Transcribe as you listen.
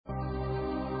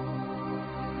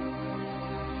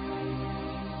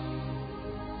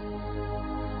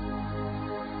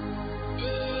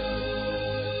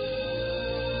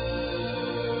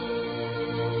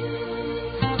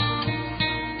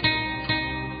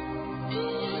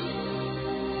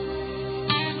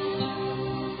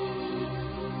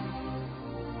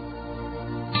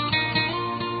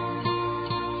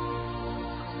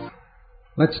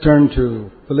Let's turn to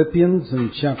Philippians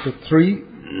in chapter 3.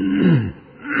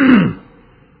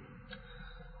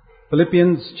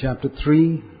 Philippians chapter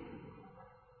 3.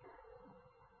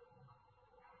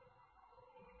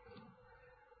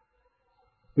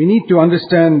 We need to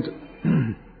understand,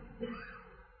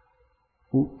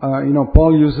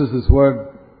 Paul uses this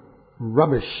word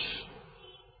rubbish,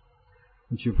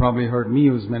 which you probably heard me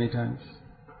use many times.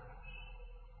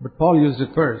 But Paul used it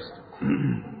first.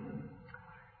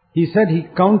 He said he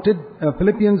counted,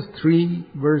 Philippians 3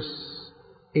 verse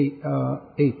 8.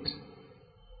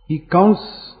 He counts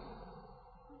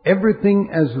everything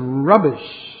as rubbish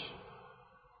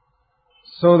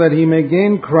so that he may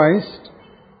gain Christ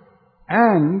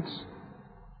and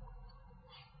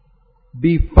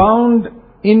be found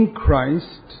in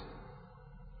Christ,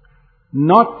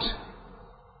 not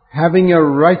having a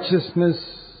righteousness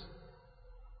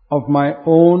of my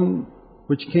own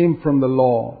which came from the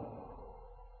law,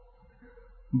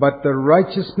 but the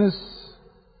righteousness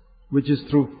which is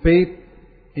through faith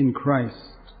in Christ.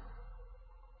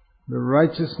 The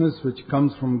righteousness which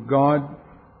comes from God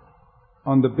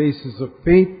on the basis of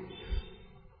faith.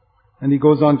 And he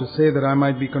goes on to say that I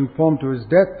might be conformed to His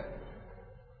death.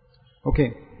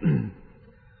 Okay.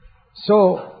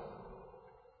 So,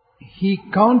 he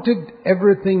counted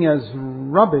everything as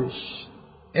rubbish.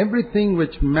 Everything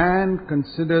which man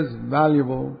considers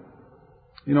valuable.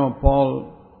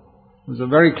 Paul was a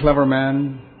very clever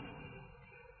man.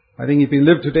 I think if he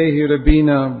lived today, he would have been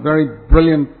a very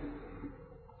brilliant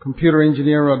computer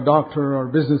engineer or doctor or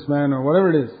businessman or whatever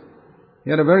it is.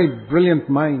 He had a very brilliant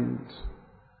mind.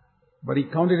 But he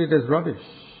counted it as rubbish.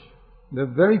 There are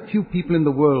very few people in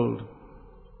the world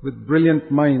with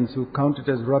brilliant minds who count it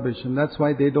as rubbish. And that's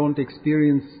why they don't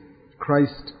experience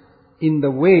Christ in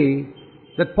the way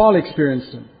that Paul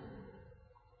experienced Him.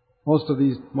 Most of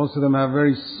them have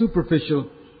very superficial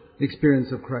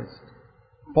experience of Christ.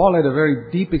 Paul had a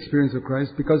very deep experience of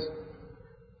Christ because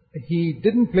he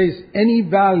didn't place any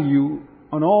value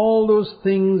on all those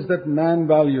things that man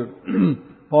valued.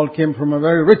 Paul came from a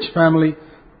very rich family.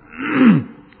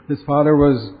 His father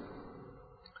was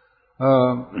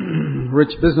a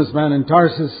rich businessman in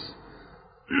Tarsus.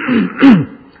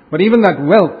 But even that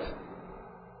wealth,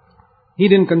 he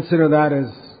didn't consider that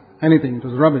as anything. It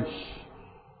was rubbish.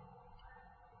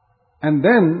 And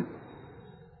then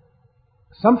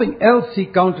something else he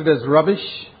counted as rubbish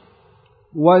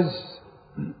was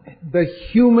the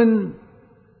human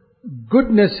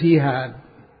goodness he had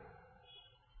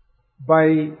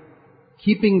by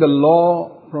keeping the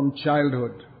law from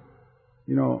childhood.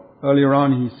 Earlier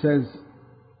on he says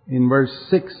in verse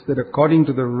 6 that according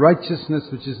to the righteousness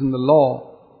which is in the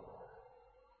law,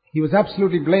 he was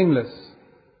absolutely blameless.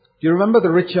 Do you remember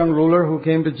the rich young ruler who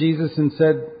came to Jesus and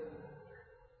said,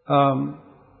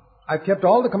 I've kept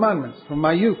all the commandments from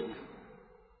my youth.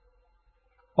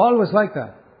 Paul was like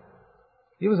that.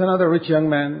 He was another rich young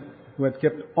man who had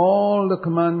kept all the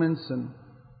commandments, and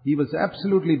he was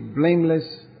absolutely blameless.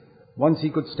 Once he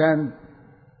could stand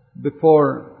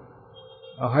before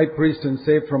a high priest and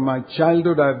say, from my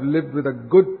childhood I've lived with a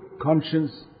good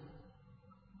conscience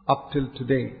up till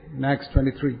today, in Acts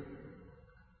 23.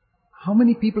 How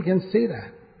many people can say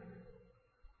that?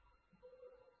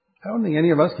 I don't think any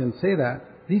of us can say that.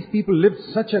 These people lived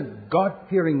such a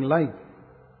God-fearing life,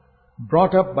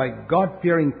 brought up by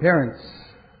God-fearing parents,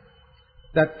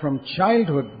 that from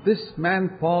childhood, this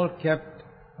man Paul kept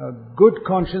a good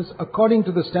conscience according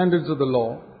to the standards of the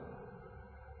law.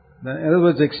 In other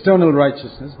words, external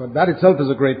righteousness, but that itself is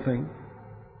a great thing.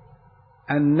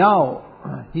 And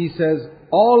now, he says,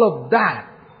 all of that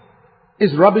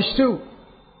is rubbish too.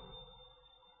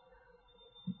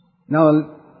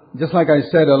 Now, just like I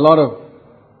said, a lot of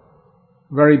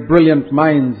very brilliant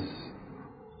minds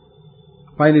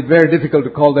find it very difficult to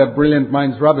call their brilliant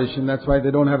minds rubbish, and that's why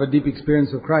they don't have a deep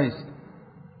experience of Christ.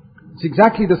 It's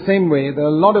exactly the same way. There are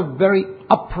a lot of very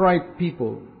upright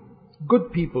people,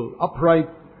 good people, upright,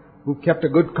 who kept a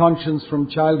good conscience from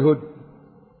childhood,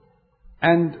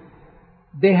 and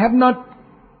they have not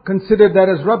considered that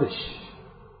as rubbish.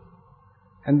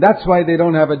 And that's why they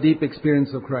don't have a deep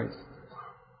experience of Christ.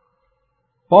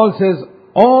 Paul says,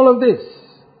 all of this,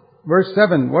 verse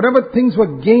 7, whatever things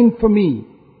were gained for me,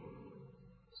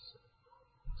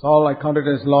 it's all I counted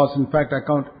as loss. In fact, I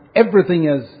count everything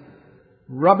as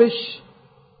rubbish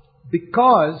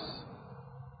because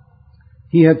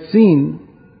he had seen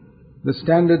the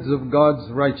standards of God's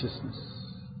righteousness.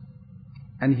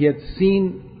 And he had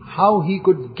seen how he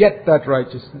could get that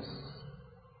righteousness.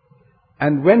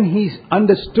 And when he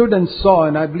understood and saw,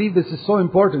 and I believe this is so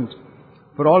important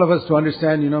for all of us to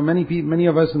understand, many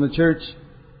of us in the church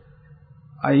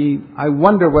I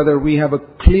wonder whether we have a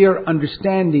clear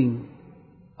understanding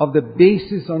of the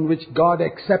basis on which God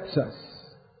accepts us.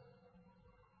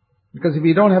 Because if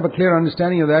we don't have a clear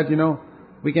understanding of that,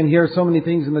 we can hear so many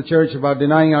things in the church about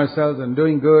denying ourselves and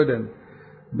doing good and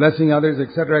blessing others,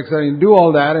 etc., etc. You do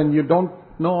all that and you don't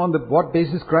know on what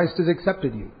basis Christ has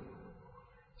accepted you.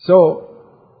 So,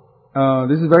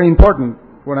 this is very important,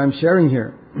 what I'm sharing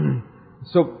here.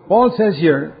 So, Paul says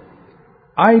here,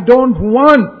 I don't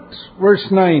want, verse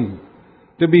 9,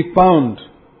 to be found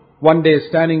one day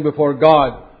standing before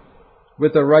God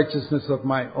with a righteousness of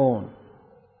my own.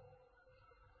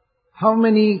 How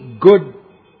many good,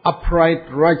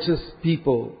 upright, righteous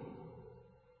people,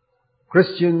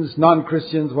 Christians,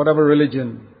 non-Christians, whatever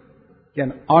religion,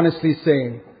 can honestly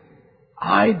say,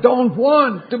 I don't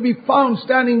want to be found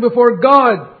standing before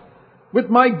God with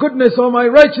my goodness or my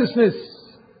righteousness?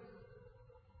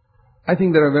 I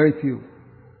think there are very few.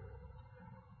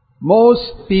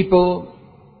 Most people,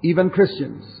 even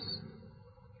Christians,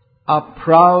 are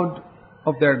proud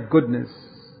of their goodness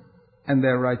and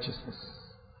their righteousness.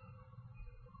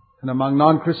 And among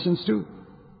non-Christians too.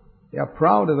 They are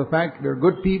proud of the fact they're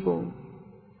good people.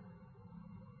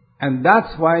 And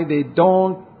that's why they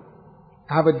don't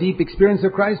have a deep experience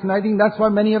of Christ. And I think that's why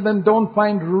many of them don't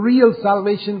find real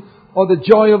salvation or the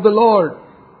joy of the Lord.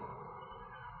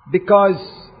 Because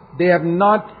they have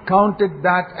not counted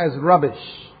that as rubbish.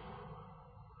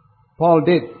 Paul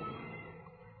did.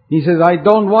 He says, I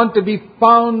don't want to be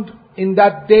found in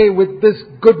that day with this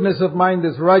goodness of mine,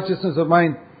 this righteousness of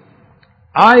mine.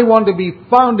 I want to be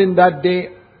found in that day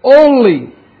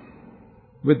only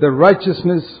with the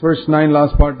righteousness, verse 9,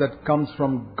 last part, that comes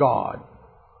from God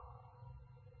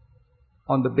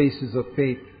on the basis of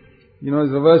faith.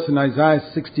 There's a verse in Isaiah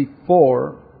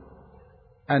 64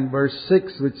 and verse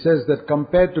 6 which says that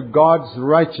compared to God's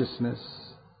righteousness,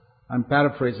 I'm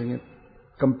paraphrasing it,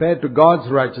 compared to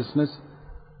God's righteousness,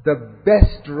 the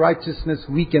best righteousness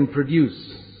we can produce,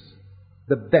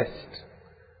 the best,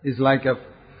 is like a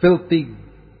filthy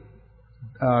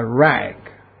rag.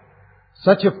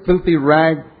 Such a filthy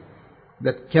rag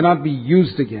that cannot be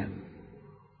used again.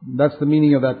 That's the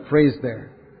meaning of that phrase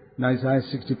there in Isaiah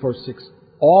 64:6.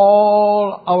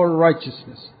 All our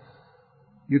righteousness.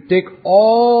 You take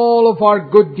all of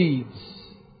our good deeds,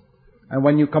 and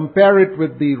when you compare it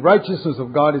with the righteousness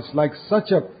of God, it's like such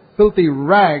a filthy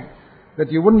rag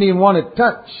that you wouldn't even want to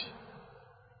touch.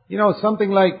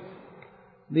 Something like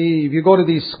if you go to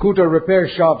these scooter repair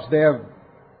shops, they have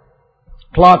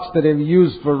cloths that they've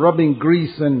used for rubbing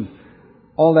grease and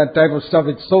all that type of stuff.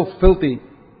 It's so filthy.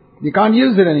 You can't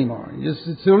use it anymore.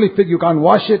 It's only fit, you can't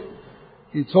wash it.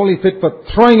 It's only fit for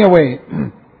throwing away.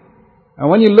 And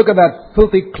when you look at that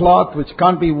filthy cloth which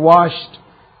can't be washed,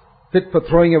 fit for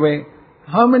throwing away,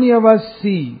 how many of us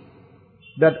see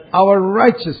that our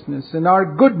righteousness and our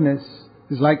goodness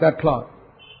is like that cloth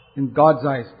in God's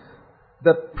eyes?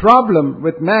 The problem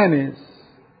with man is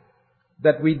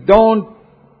that we don't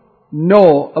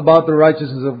know about the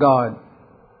righteousness of God.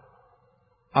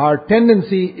 Our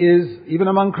tendency is, even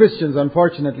among Christians,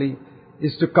 unfortunately,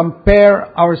 is to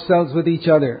compare ourselves with each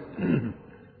other.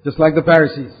 Just like the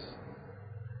Pharisees.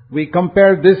 We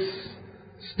compare this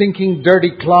stinking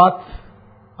dirty cloth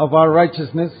of our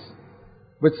righteousness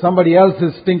with somebody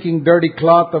else's stinking dirty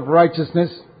cloth of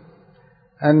righteousness.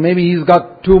 And maybe he's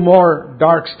got 2 more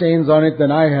dark stains on it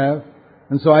than I have.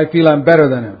 And so I feel I'm better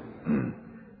than him.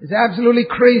 It's absolutely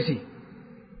crazy.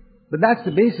 But that's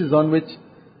the basis on which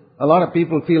a lot of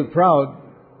people feel proud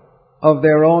of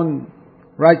their own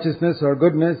righteousness or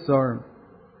goodness, or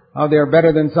how they are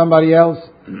better than somebody else,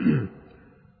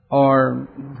 or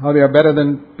how they are better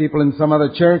than people in some other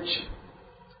church.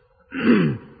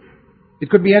 It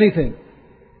could be anything.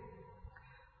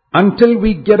 Until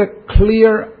we get a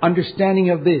clear understanding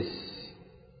of this,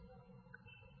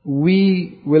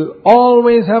 we will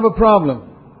always have a problem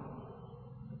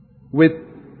with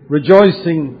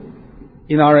rejoicing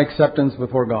in our acceptance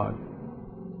before God.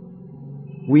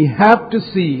 We have to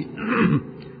see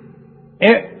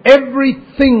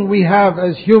everything we have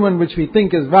as human which we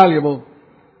think is valuable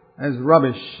as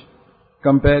rubbish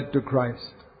compared to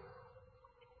Christ.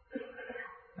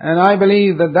 And I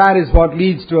believe that that is what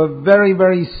leads to a very,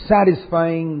 very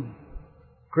satisfying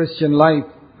Christian life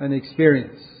and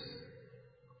experience.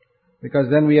 Because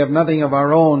then we have nothing of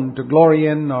our own to glory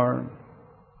in, or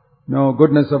no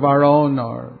goodness of our own,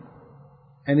 or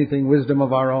anything wisdom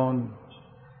of our own.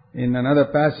 In another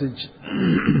passage,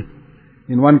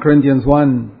 in 1 Corinthians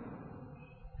 1,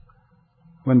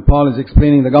 when Paul is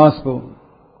explaining the gospel,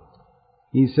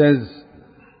 he says,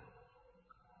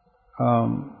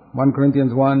 1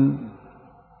 Corinthians 1,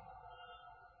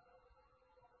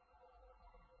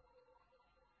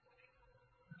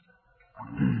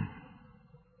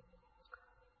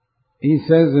 He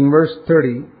says in verse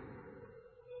 30,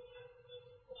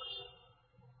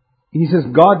 he says,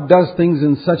 God does things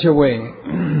in such a way,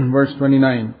 verse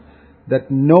 29, that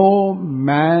no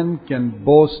man can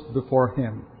boast before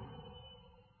Him.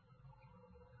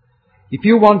 If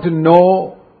you want to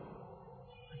know,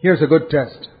 here's a good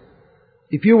test.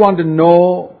 If you want to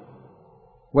know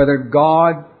whether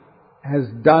God has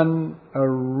done a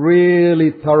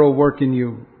really thorough work in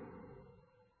you,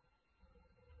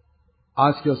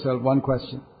 ask yourself one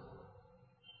question.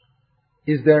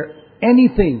 Is there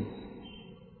anything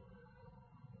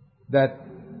that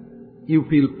you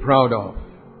feel proud of?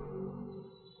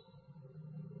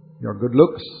 Your good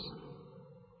looks,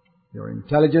 your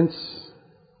intelligence,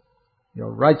 your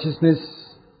righteousness,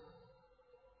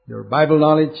 your Bible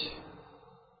knowledge,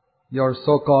 your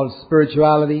so-called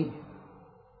spirituality,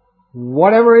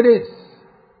 whatever it is.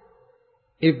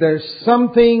 If there's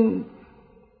something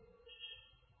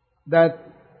that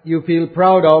you feel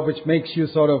proud of which makes you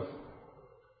sort of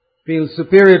feel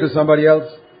superior to somebody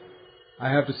else, I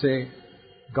have to say,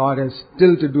 God has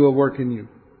still to do a work in you.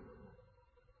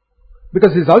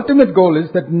 Because His ultimate goal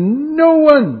is that no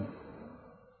one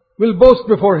will boast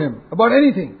before Him about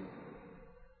anything.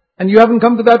 And you haven't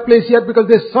come to that place yet because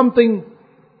there's something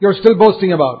you're still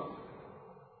boasting about.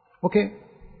 Okay?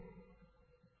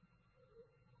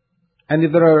 And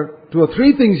if there are 2 or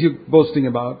 3 things you're boasting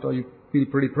about, or you feel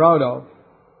pretty proud of,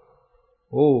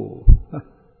 oh,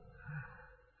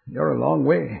 you're a long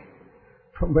way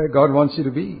from where God wants you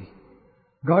to be.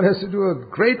 God has to do a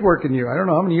great work in you. I don't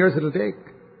know how many years it'll take.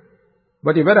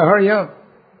 But you better hurry up.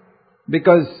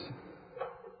 Because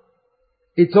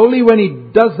it's only when He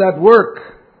does that work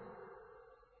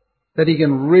that He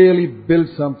can really build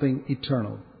something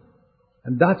eternal.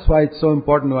 And that's why it's so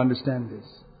important to understand this.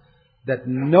 That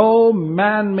no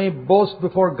man may boast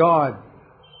before God.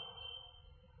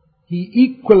 He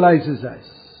equalizes us.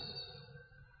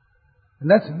 And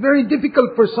that's very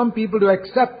difficult for some people to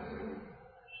accept,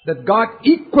 that God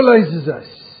equalizes us.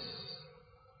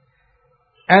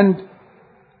 And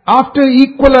after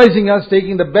equalizing us,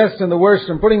 taking the best and the worst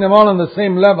and putting them all on the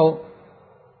same level,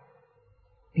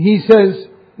 He says,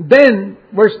 then,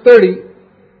 verse 30,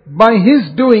 by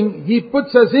His doing, He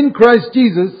puts us in Christ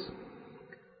Jesus,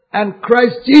 and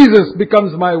Christ Jesus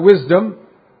becomes my wisdom.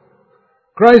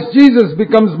 Christ Jesus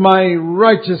becomes my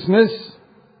righteousness.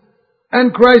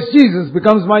 And Christ Jesus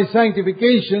becomes my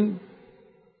sanctification.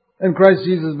 And Christ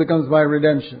Jesus becomes my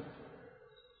redemption.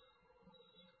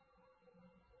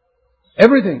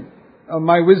 Everything.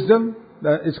 My wisdom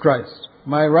is Christ.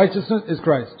 My righteousness is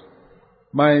Christ.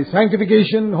 My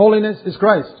sanctification, holiness is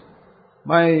Christ.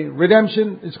 My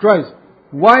redemption is Christ.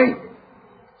 Why?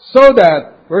 So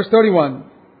that, verse 31,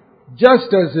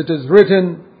 just as it is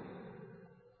written,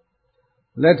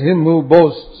 let him who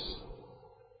boasts,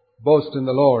 boast in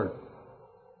the Lord.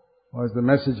 Or as the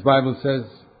Message Bible says,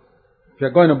 if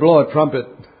you're going to blow a trumpet,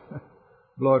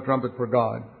 blow a trumpet for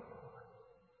God.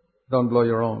 Don't blow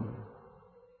your own.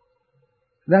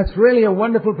 That's really a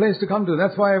wonderful place to come to.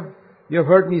 That's why you've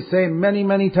heard me say many,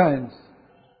 many times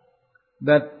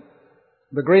that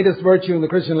the greatest virtue in the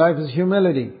Christian life is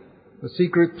humility. The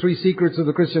 3 secrets of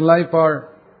the Christian life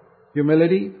are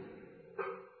humility,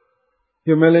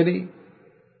 humility,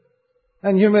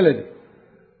 and humility.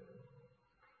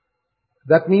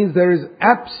 That means there is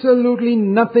absolutely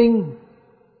nothing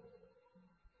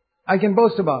I can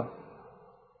boast about.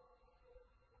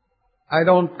 I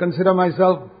don't consider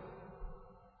myself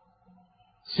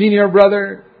senior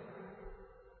brother.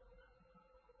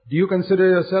 Do you consider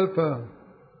yourself a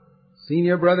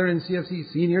senior brother in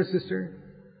CFC, senior sister?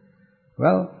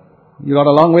 Well, you got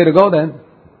a long way to go then.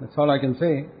 That's all I can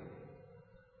say.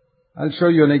 I'll show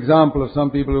you an example of some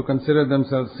people who consider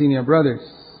themselves senior brothers.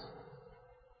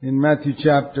 In Matthew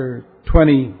chapter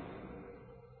 20,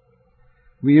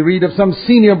 we read of some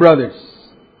senior brothers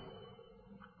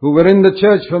who were in the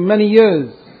church for many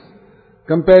years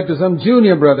compared to some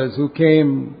junior brothers who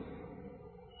came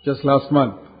just last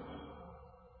month.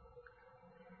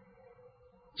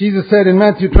 Jesus said in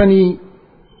Matthew 20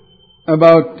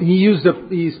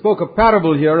 he spoke a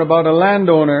parable here about a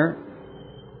landowner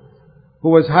who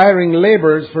was hiring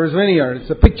laborers for his vineyard.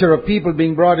 It's a picture of people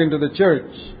being brought into the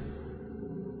church.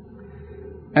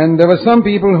 And there were some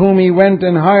people whom he went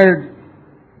and hired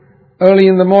early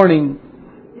in the morning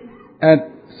at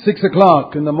 6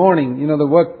 o'clock in the morning. You know, the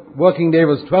working day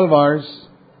was 12 hours.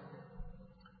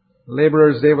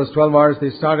 Laborer's day was 12 hours.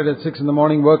 They started at 6 in the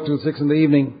morning, worked till 6 in the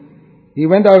evening. He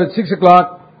went out at 6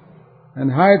 o'clock and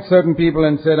hired certain people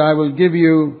and said, I will give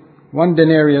you 1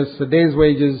 denarius, a day's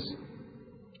wages,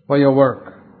 for your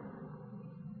work.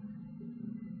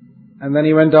 And then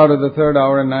he went out at the 3rd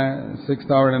hour and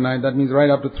 6th hour in the night. That means right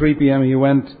up to 3 p.m. he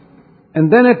went.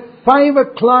 And then at 5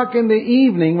 o'clock in the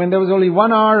evening, when there was only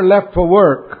 1 hour left for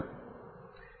work,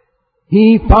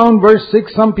 he found, verse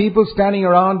 6, some people standing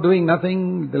around doing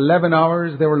nothing. 11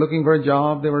 hours, they were looking for a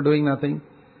job, they were doing nothing.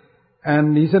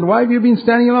 And he said, why have you been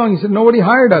standing along? He said, nobody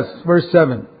hired us. Verse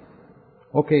 7.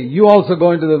 Okay, you also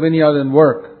go into the vineyard and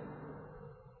work.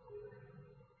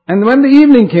 And when the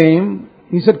evening came,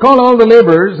 he said, call all the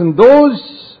laborers, and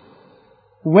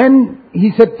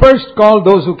he said, first call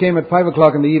those who came at 5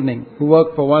 o'clock in the evening, who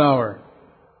worked for 1 hour.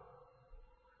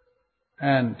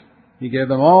 And he gave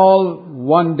them all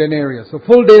 1 denarius, a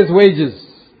full day's wages.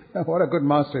 What a good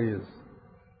master he is.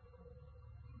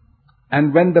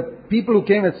 And when the people who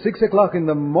came at 6 o'clock in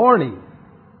the morning,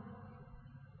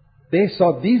 they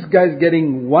saw these guys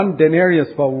getting 1 denarius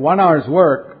for 1 hour's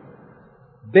work,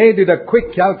 they did a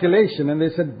quick calculation and they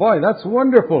said, boy, that's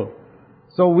wonderful.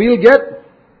 So we'll get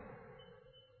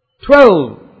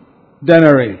 12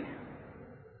 denarii.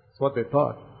 That's what they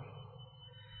thought.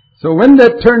 So when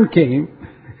that turn came,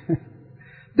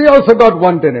 they also got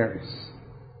 1 denarius.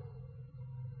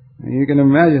 And you can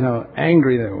imagine how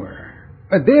angry they were.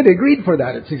 But they had agreed for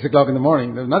that at 6 o'clock in the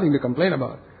morning. There was nothing to complain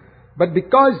about. But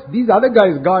because these other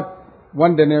guys got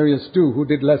 1 denarius too, who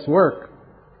did less work.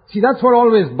 See, that's what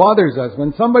always bothers us.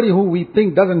 When somebody who we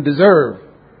think doesn't deserve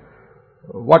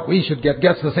what we should get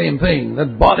gets the same thing,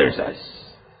 that bothers us.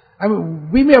 I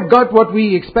mean, we may have got what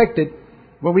we expected,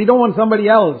 but we don't want somebody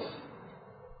else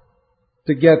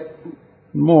to get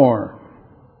more.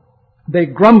 They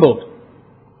grumbled.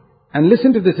 And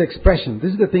listen to this expression.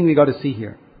 This is the thing we got to see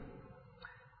here.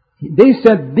 They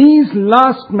said, these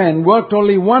last men worked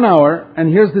only 1 hour,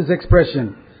 and here's this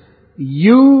expression.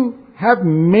 You have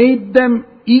made them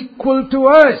equal to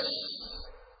us.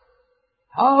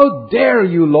 How dare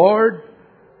you, Lord,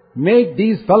 make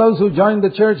these fellows who joined the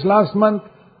church last month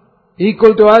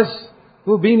equal to us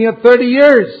who've been here 30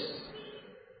 years.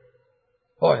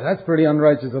 Boy, that's pretty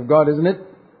unrighteous of God, isn't it?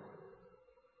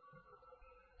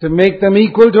 To make them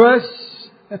equal to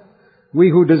us.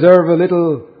 We who deserve a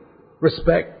little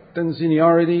respect and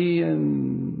seniority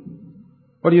and...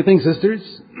 What do you think, sisters?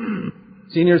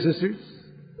 Senior sisters?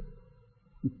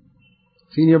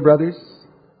 Senior brothers?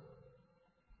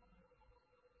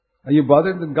 Are you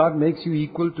bothered that God makes you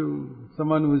equal to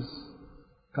someone who's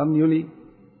come newly?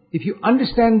 If you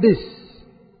understand this,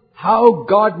 how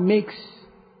God makes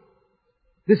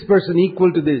this person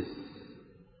equal to this,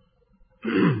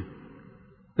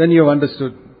 then you have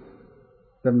understood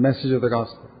the message of the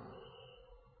gospel.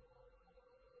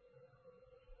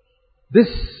 This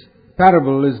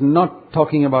parable is not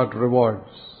talking about rewards.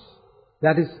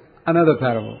 That is another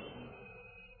parable.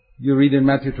 You read in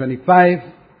Matthew 25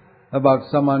 about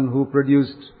someone who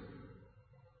produced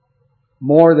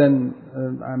more than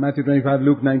Matthew 25,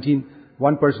 Luke 19.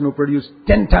 One person who produced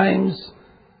 10 times,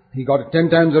 he got 10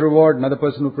 times the reward. Another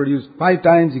person who produced 5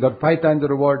 times, he got 5 times the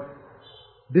reward.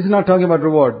 This is not talking about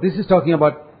reward. This is talking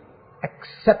about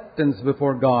acceptance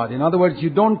before God. In other words, you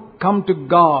don't come to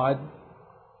God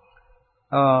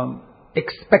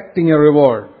expecting a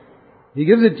reward. He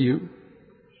gives it to you.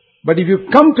 But if you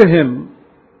come to Him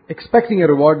expecting a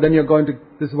reward, then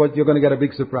this is what you're going to get, a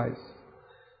big surprise.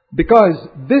 Because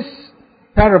this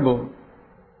parable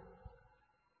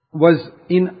was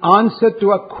in answer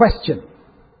to a question.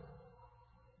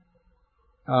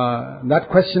 That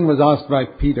question was asked by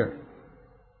Peter.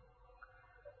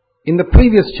 In the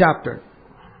previous chapter,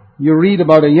 you read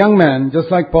about a young man, just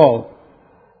like Paul,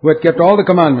 who had kept all the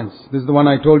commandments. This is the one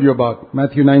I told you about,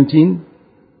 Matthew 19.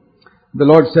 The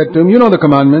Lord said to him, you know the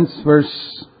commandments,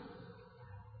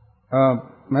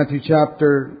 Matthew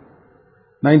chapter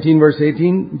 19 verse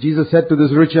 18. Jesus said to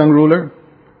this rich young ruler,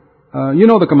 you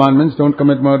know the commandments, don't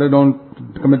commit murder,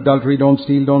 don't commit adultery, don't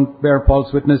steal, don't bear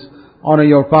false witness, honor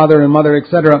your father and mother,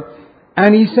 etc.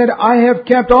 And he said, I have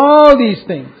kept all these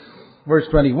things. Verse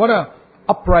 20, what a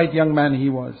upright young man he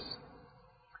was.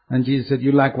 And Jesus said,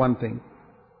 you lack one thing.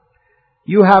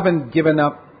 You haven't given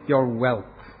up your wealth.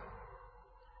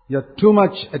 You're too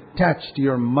much attached to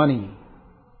your money.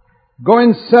 Go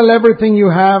and sell everything you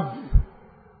have,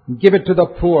 give it to the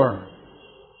poor,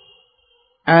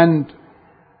 and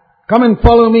come and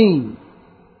follow me,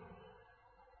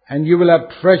 and you will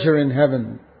have treasure in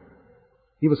heaven.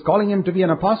 He was calling him to be an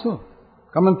apostle.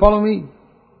 Come and follow me.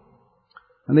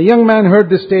 And the young man heard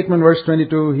this statement, verse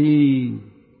 22, he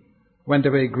went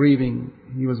away grieving.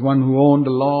 He was one who owned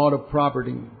a lot of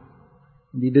property.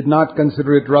 And he did not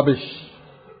consider it rubbish.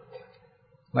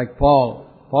 Like Paul.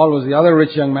 Paul was the other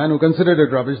rich young man who considered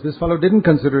it rubbish. This fellow didn't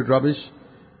consider it rubbish.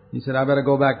 He said, I better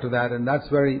go back to that. And that's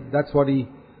what he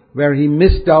where he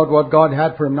missed out what God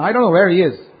had for him. Now, I don't know where he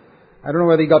is. I don't know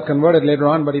whether he got converted later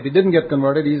on, but if he didn't get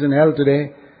converted, he's in hell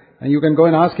today. And you can go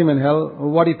and ask him in hell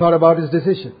what he thought about his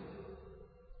decision.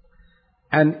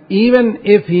 And even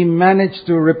if he managed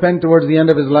to repent towards the end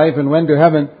of his life and went to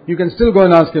heaven, you can still go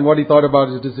and ask him what he thought about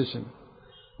his decision.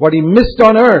 What he missed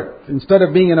on earth, instead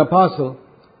of being an apostle,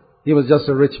 he was just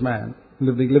a rich man,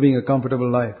 living a comfortable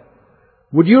life.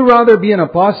 Would you rather be an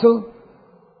apostle,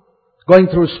 going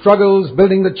through struggles,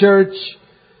 building the church,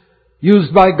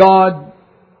 used by God,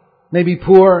 maybe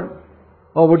poor,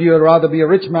 or would you rather be a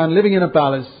rich man living in a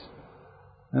palace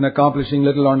and accomplishing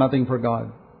little or nothing for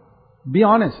God? Be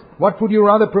honest. What would you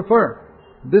rather prefer?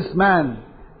 This man,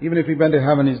 even if he went to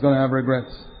heaven, he's going to have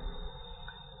regrets.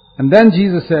 And then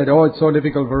Jesus said, oh, it's so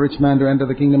difficult for a rich man to enter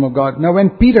the kingdom of God. Now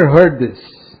when Peter heard this,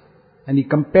 and he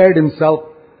compared himself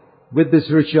with this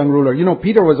rich young ruler. You know,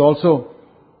 Peter was also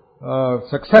a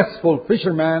successful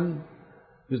fisherman.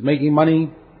 He was making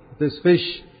money with his fish.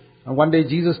 And one day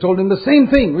Jesus told him the same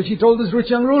thing which he told this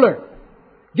rich young ruler.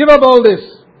 Give up all this.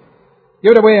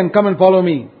 Give it away and come and follow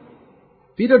me.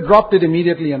 Peter dropped it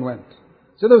immediately and went.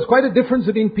 So there was quite a difference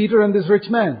between Peter and this rich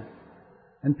man.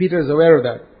 And Peter is aware of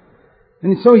that.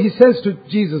 And so he says to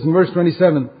Jesus in verse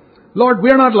 27, Lord,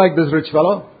 we are not like this rich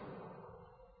fellow.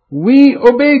 We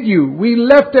obeyed you. We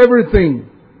left everything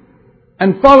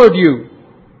and followed you.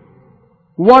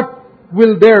 What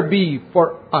will there be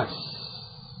for us?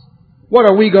 What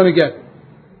are we going to get?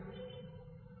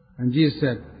 And Jesus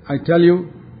said, I tell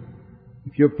you,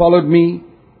 if you followed me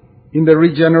in the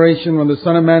regeneration when the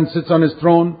Son of Man sits on his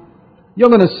throne, you're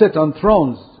going to sit on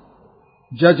thrones,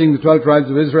 judging the 12 tribes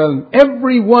of Israel. And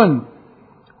everyone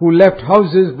who left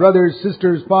houses, brothers,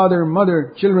 sisters, father,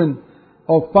 mother, children,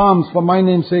 or farms for my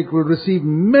name's sake will receive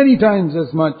many times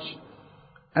as much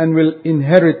and will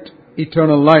inherit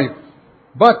eternal life.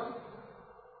 But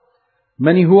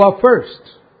many who are first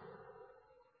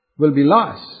will be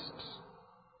last,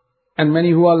 and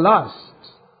many who are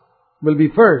last will be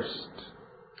first.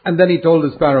 And then he told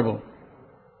this parable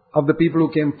of the people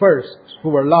who came first, who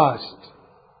were last,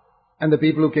 and the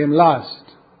people who came last,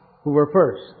 who were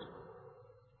first.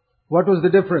 What was the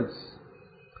difference?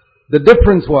 The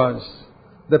difference was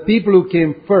the people who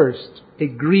came first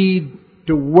agreed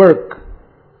to work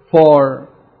for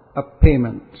a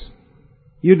payment.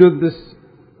 You do this,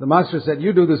 the master said,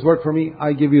 you do this work for me,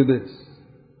 I give you this.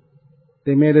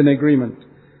 They made an agreement.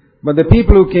 But the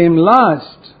people who came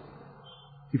last,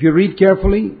 if you read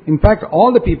carefully, in fact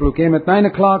all the people who came at 9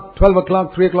 o'clock, 12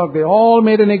 o'clock, 3 o'clock, they all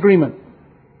made an agreement.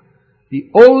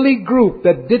 The only group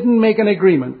that didn't make an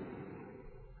agreement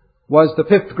was the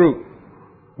fifth group.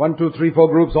 1, 2, 3, 4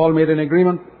 groups all made an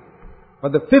agreement.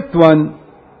 But the fifth one,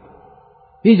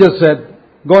 he just said,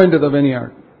 go into the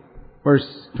vineyard. Verse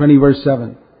 20, verse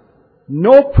 7.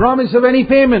 No promise of any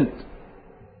payment.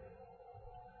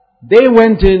 They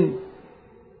went in,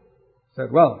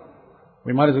 said, well,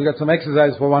 we might as well get some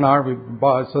exercise for 1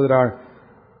 hour so that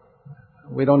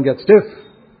we don't get stiff.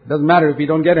 Doesn't matter if we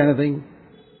don't get anything.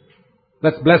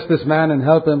 Let's bless this man and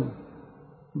help him.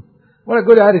 What a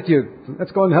good attitude.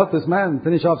 Let's go and help this man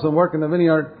finish off some work in the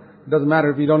vineyard. It doesn't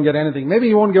matter if we don't get anything. Maybe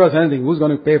he won't give us anything. Who's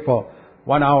going to pay for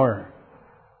 1 hour?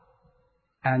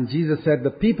 And Jesus said,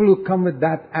 the people who come with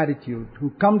that attitude,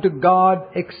 who come to God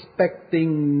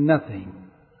expecting nothing,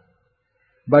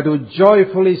 but who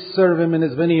joyfully serve Him in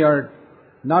His vineyard,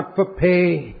 not for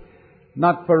pay,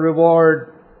 not for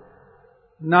reward,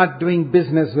 not doing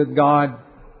business with God,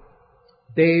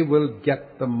 they will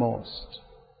get the most.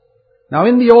 Now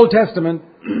in the Old Testament,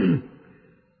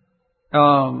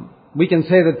 we can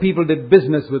say that people did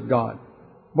business with God.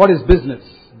 What is business?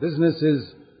 Business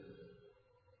is,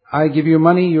 I give you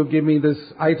money, you give me this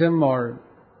item, or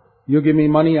you give me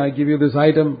money, I give you this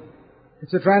item.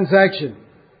 It's a transaction.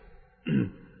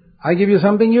 I give you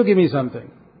something, you give me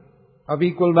something of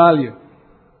equal value.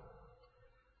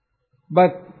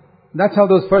 But that's how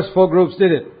those first 4 groups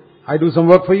did it. I do some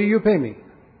work for you, you pay me.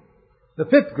 The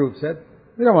fifth group said,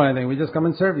 we don't want anything, we just come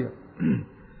and serve you.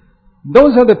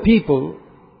 Those are the people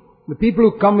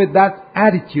who come with that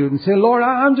attitude and say, Lord,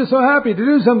 I'm just so happy to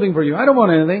do something for you. I don't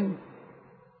want anything.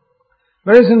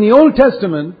 Whereas in the Old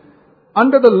Testament,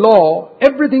 under the law,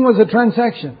 everything was a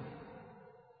transaction.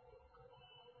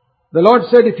 The Lord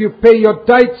said, if you pay your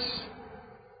tithes,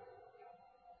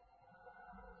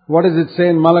 what does it say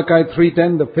in Malachi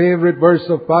 3:10, the favorite verse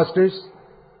of pastors?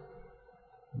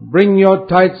 Bring your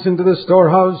tithes into the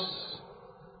storehouse,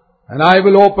 and I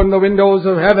will open the windows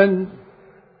of heaven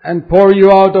and pour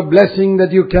you out a blessing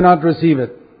that you cannot receive it.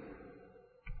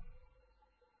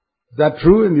 Is that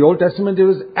true? In the Old Testament, it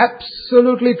was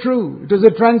absolutely true. It was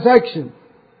a transaction.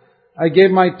 I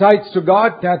gave my tithes to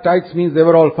God. Tithes means they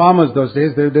were all farmers those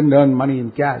days. They didn't earn money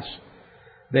in cash.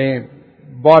 They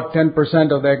bought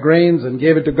 10% of their grains and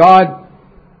gave it to God.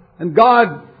 And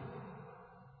God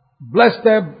blessed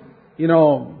their,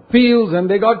 fields, and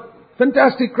they got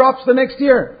fantastic crops the next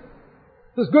year.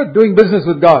 It was good doing business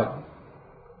with God.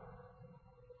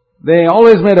 They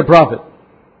always made a profit.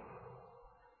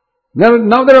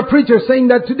 Now there are preachers saying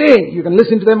that today. You can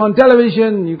listen to them on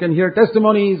television, you can hear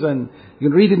testimonies, and you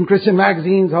can read in Christian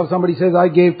magazines how somebody says, I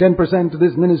gave 10% to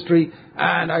this ministry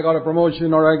and I got a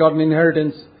promotion or I got an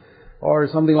inheritance or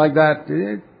something like that.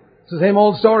 It's the same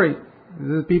old story.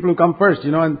 This is people who come first,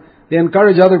 and they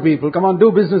encourage other people. Come on,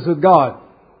 do business with God.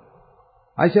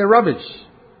 I say rubbish.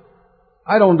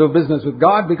 I don't do business with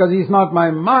God because He's not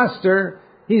my master.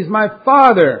 He's my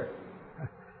Father.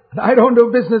 I don't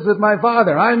do business with my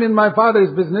Father. I'm in my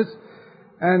Father's business.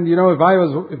 And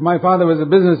if my father was a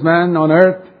businessman on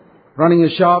earth, running a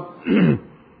shop, and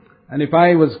if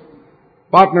I was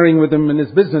partnering with him in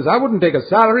his business, I wouldn't take a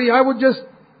salary. I would just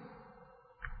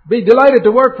be delighted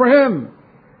to work for him.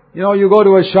 You go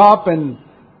to a shop and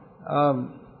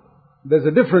there's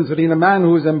a difference between a man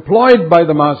who is employed by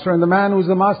the master and the man who is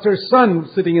the master's son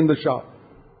sitting in the shop.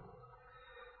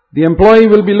 The employee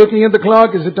will be looking at the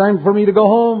clock. Is it time for me to go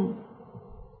home?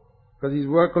 Because he's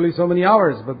worked only so many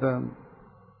hours. But the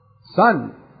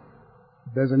son,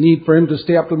 if there's a need for him to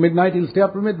stay up till midnight, he'll stay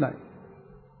up till midnight.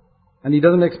 And he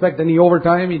doesn't expect any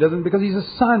overtime. He doesn't, because he's a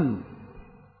son.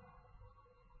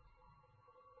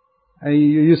 And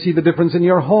you see the difference in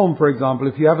your home, for example.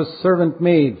 If you have a servant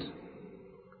maid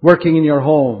working in your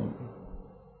home,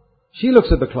 she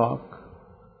looks at the clock.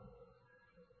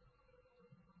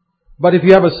 But if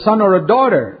you have a son or a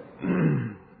daughter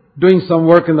doing some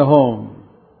work in the home,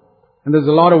 and there's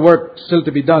a lot of work still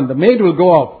to be done, the maid will go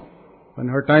off when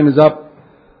her time is up,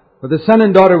 but the son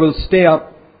and daughter will stay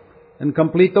up and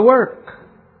complete the work.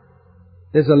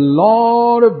 There's a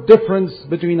lot of difference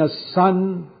between a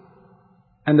son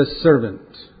and a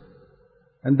servant.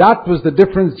 And that was the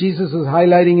difference Jesus is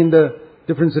highlighting in the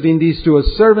difference between these two. A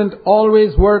servant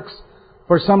always works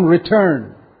for some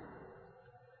return.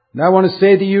 And I want to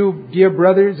say to you, dear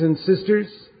brothers and sisters,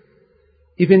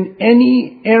 if in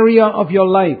any area of your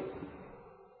life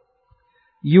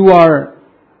you are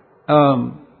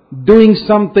doing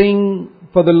something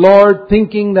for the Lord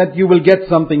thinking that you will get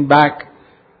something back,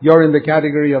 you're in the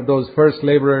category of those first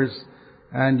laborers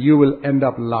and you will end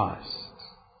up last.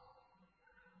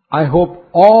 I hope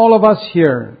all of us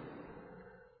here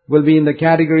will be in the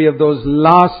category of those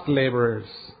last laborers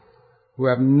who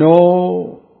have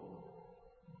no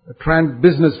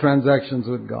business transactions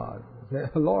with God. Say,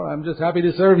 Lord, I'm just happy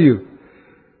to serve you.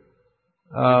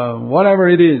 Whatever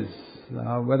it is,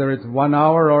 whether it's 1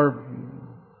 hour or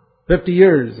 50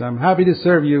 years, I'm happy to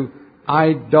serve you.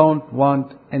 I don't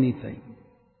want anything.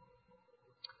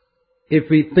 If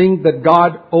we think that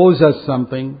God owes us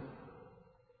something,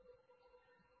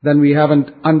 then we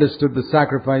haven't understood the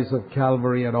sacrifice of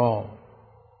Calvary at all.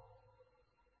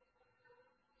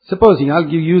 Supposing, I'll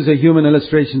use a human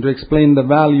illustration to explain the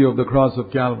value of the cross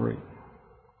of Calvary.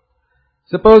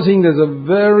 Supposing there's a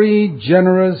very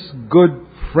generous, good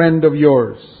friend of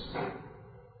yours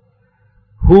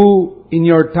who, in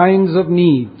your times of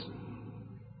need,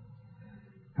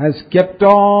 has kept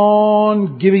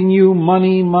on giving you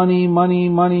money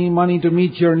to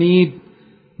meet your need,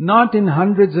 not in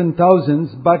hundreds and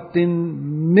thousands, but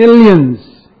in millions.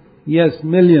 Yes,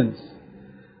 millions.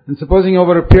 And supposing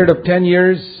over a period of 10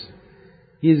 years,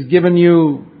 he's given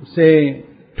you, say,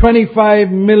 25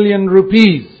 million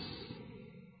rupees.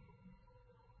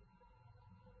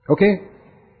 Okay?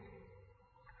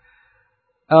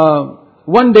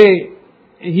 One day,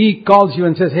 he calls you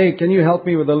and says, hey, can you help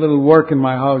me with a little work in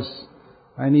my house?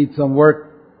 I need some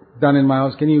work done in my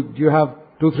house. Do you have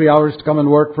 2-3 hours to come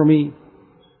and work for me?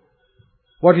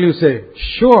 What will you say?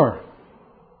 Sure.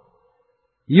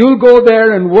 You'll go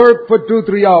there and work for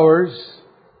 2-3 hours.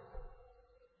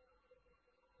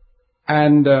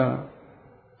 And are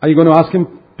you going to ask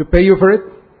him to pay you for it?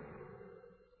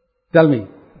 Tell me.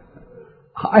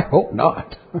 I hope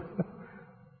not.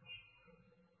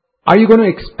 Are you going to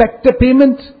expect a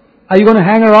payment? Are you going to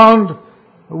hang around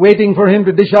waiting for him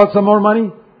to dish out some more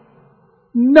money?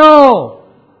 No.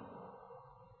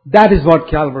 That is what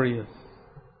Calvary is.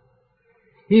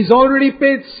 He's already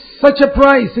paid such a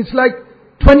price. It's like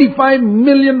 25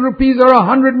 million rupees or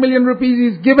 100 million rupees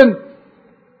he's given.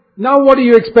 Now what are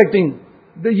you expecting?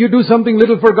 That you do something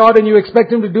little for God and you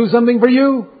expect Him to do something for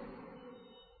you?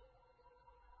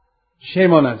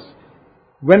 Shame on us.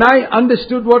 When I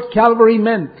understood what Calvary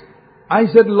meant, I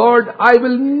said, Lord, I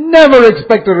will never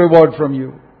expect a reward from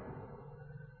you.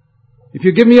 If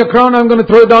you give me a crown, I'm going to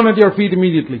throw it down at your feet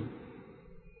immediately.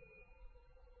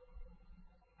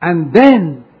 And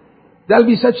then there'll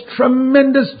be such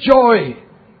tremendous joy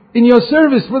in your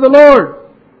service for the Lord.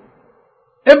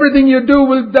 Everything you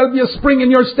do, there'll be a spring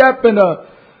in your step and a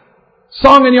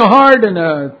song in your heart and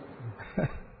a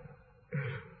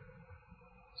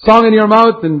song in your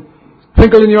mouth and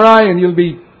twinkle in your eye, and you'll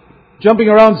be jumping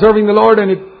around serving the Lord,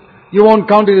 and you won't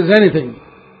count it as anything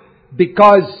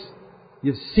because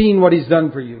you've seen what He's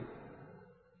done for you.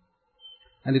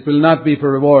 And it will not be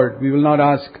for reward. We will not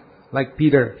ask like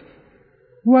Peter,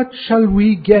 what shall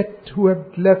we get who have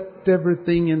left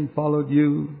everything and followed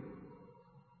you?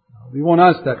 We won't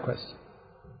ask that question.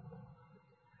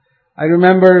 I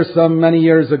remember many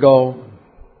years ago,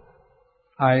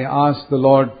 I asked the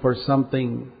Lord for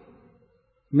something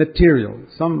material,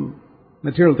 some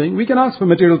material thing. We can ask for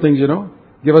material things,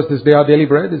 Give us this day our daily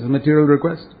bread is a material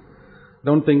request.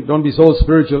 Don't be so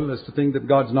spiritual as to think that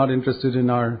God's not interested in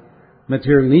our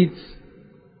material needs.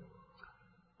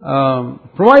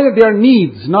 Provided they are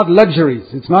needs, not luxuries.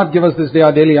 It's not give us this day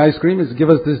our daily ice cream, it's give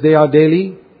us this day our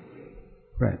daily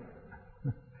bread.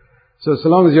 So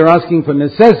long as you're asking for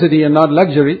necessity and not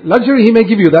luxury He may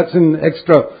give you, that's an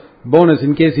extra bonus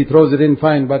in case He throws it in,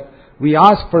 fine, but we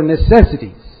ask for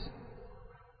necessities.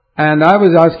 And I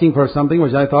was asking for something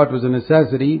which I thought was a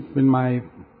necessity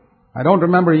I don't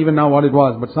remember even now what it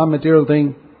was, but some material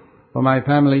thing for my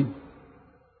family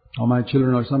or my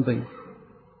children or something.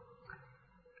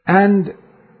 And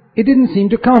it didn't seem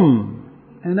to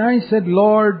come. And I said,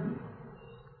 Lord,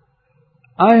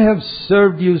 I have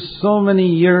served you so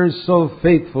many years so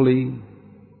faithfully.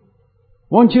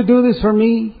 Won't you do this for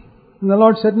me? And the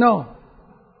Lord said, no.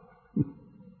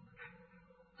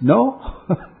 No?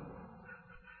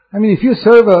 I mean, if you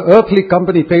serve an earthly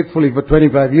company faithfully for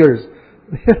 25 years,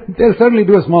 they'll certainly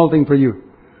do a small thing for you.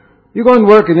 You go and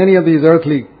work in any of these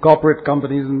earthly corporate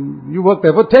companies and you work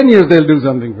there for 10 years, they'll do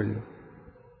something for you.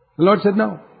 The Lord said,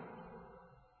 no.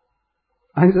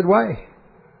 I said, why?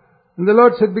 And the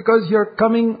Lord said, because you're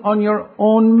coming on your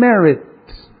own merit.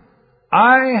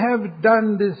 I have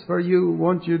done this for you.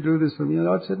 Won't you do this for me? And the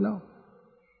Lord said, no.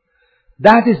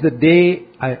 That is the day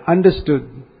I understood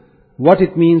what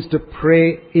it means to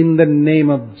pray in the name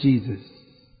of Jesus.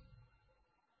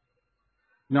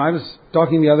 I was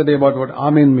talking the other day about what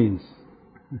Amen means.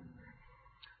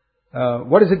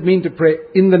 What does it mean to pray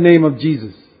in the name of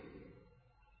Jesus?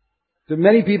 To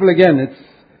many people, again, it's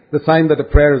the sign that the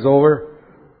prayer is over.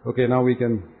 Okay, now we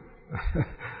can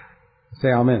say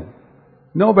Amen.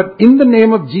 No, but in the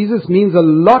name of Jesus means a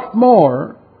lot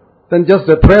more than just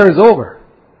the prayer is over.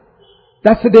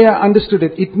 That's the day I understood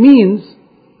it. It means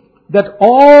that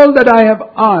all that I have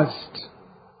asked,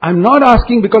 I'm not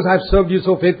asking because I've served you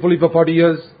so faithfully for 40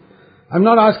 years. I'm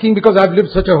not asking because I've lived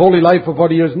such a holy life for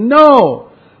 40 years.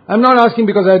 No! I'm not asking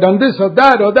because I've done this or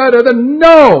that or that or that.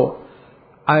 No!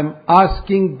 I'm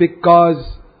asking because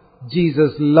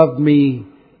Jesus loved me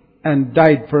and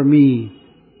died for me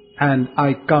and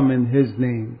I come in His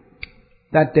name.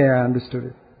 That day I understood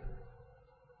it.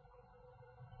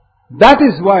 That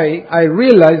is why I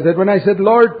realized that when I said,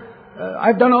 Lord,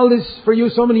 I've done all this for you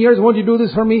so many years, won't you do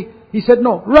this for me? He said,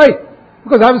 no. Right.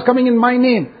 Because I was coming in my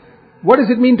name. What does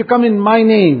it mean to come in my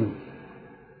name?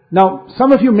 Now,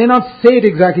 some of you may not say it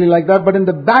exactly like that, but in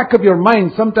the back of your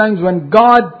mind, sometimes when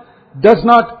God does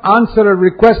not answer a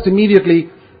request immediately,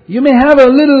 you may have a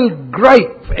little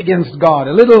gripe against God,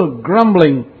 a little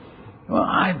grumbling. Well,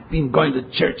 I've been going to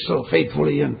church so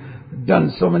faithfully and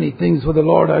done so many things for the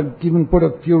Lord. I've even put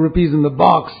a few rupees in the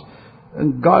box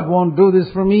and God won't do this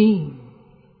for me.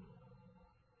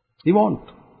 He won't.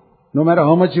 No matter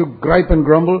how much you gripe and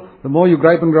grumble, the more you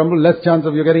gripe and grumble, less chance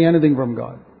of you getting anything from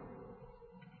God.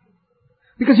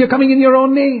 Because you're coming in your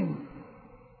own name.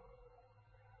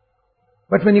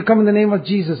 But when you come in the name of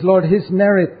Jesus, Lord, His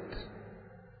merit,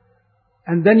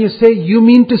 and then you say, you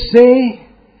mean to say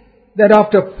that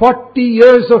after 40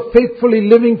 years of faithfully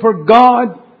living for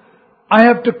God, I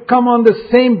have to come on the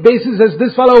same basis as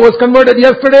this fellow who was converted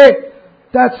yesterday?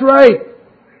 That's right.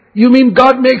 You mean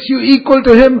God makes you equal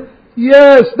to him?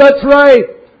 Yes, that's right.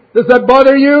 Does that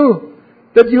bother you?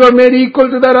 That you are made equal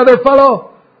to that other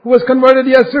fellow who was converted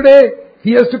yesterday?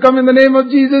 He has to come in the name of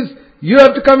Jesus. You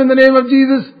have to come in the name of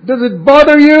Jesus. Does it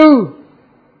bother you?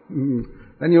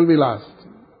 Then you'll be lost.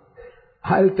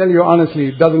 I'll tell you honestly,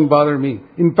 it doesn't bother me.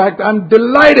 In fact, I'm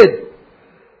delighted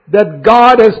that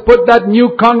God has put that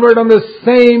new convert on the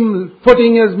same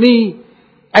footing as me,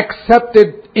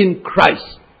 accepted in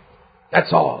Christ.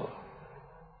 That's all.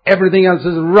 Everything else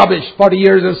is rubbish. 40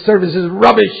 years of service is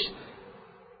rubbish.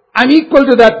 I'm equal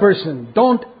to that person.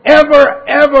 Don't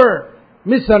ever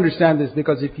misunderstand this,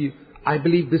 because if you I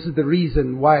believe this is the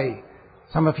reason why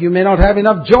some of you may not have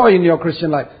enough joy in your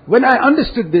Christian life. When I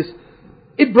understood this,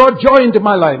 it brought joy into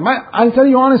my life. I'll tell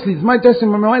you honestly, it's my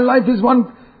testimony. My life is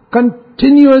one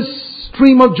continuous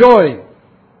stream of joy.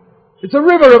 It's a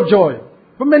river of joy.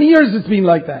 For many years it's been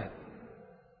like that.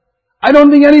 I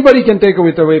don't think anybody can take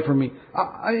it away from me.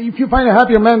 If you find a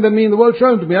happier man than me in the world,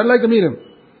 show him to me. I'd like to meet him.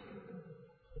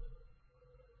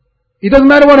 It doesn't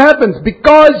matter what happens,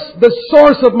 because the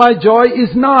source of my joy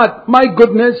is not my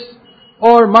goodness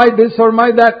or my this or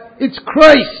my that. It's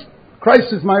Christ.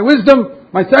 Christ is my wisdom,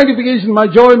 my sanctification, my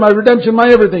joy, my redemption, my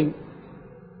everything.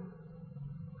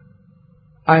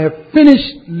 I have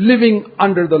finished living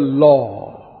under the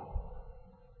law.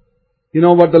 You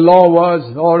know what the law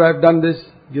was? Oh, I've done this,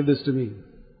 give this to me.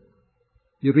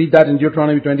 You read that in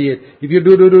Deuteronomy 28. If you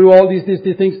do all these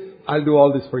things, I'll do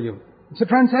all this for you. It's a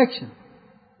transaction.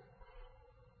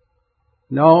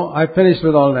 No, I finished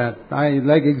with all that.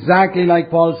 Exactly like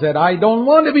Paul said, I don't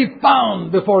want to be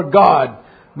found before God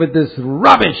with this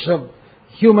rubbish of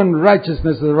human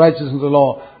righteousness, the righteousness of the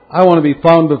law. I want to be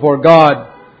found before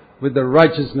God with the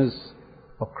righteousness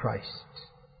of Christ.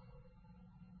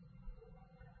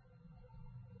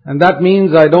 And that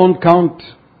means I don't count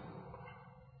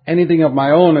anything of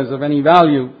my own as of any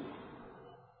value.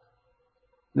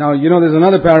 Now, there's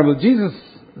another parable. Jesus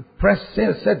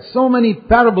said so many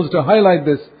parables to highlight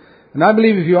this. And I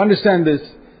believe if you understand this,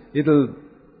 it'll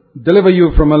deliver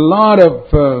you from a lot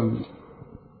of,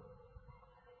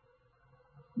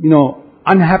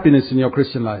 unhappiness in your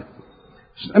Christian life.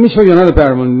 Let me show you another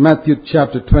parable in Matthew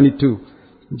chapter 22.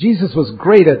 Jesus was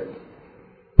great at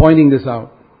pointing this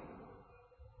out.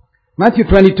 Matthew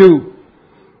 22,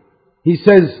 he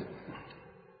says,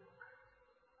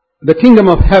 the kingdom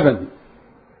of heaven.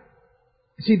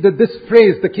 See, this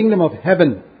phrase, the kingdom of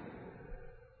heaven,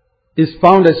 is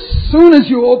found as soon as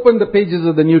you open the pages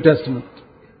of the New Testament.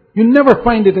 You never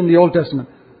find it in the Old Testament.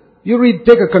 You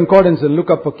take a concordance and look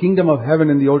up for kingdom of heaven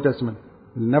in the Old Testament.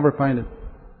 You'll never find it.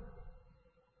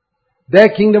 Their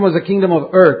kingdom was a kingdom of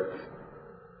earth.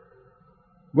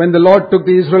 When the Lord took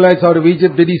the Israelites out of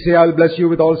Egypt, did He say, I'll bless you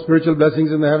with all spiritual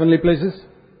blessings in the heavenly places?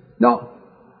 No.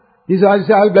 He said,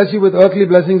 I'll bless you with earthly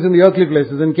blessings in the earthly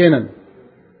places in Canaan.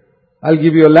 I'll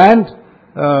give you a land,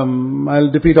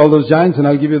 I'll defeat all those giants, and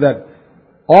I'll give you that.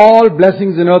 All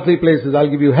blessings in earthly places. I'll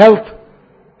give you health.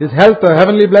 Is health a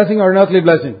heavenly blessing or an earthly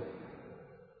blessing?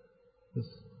 Just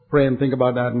pray and think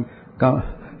about that. And come.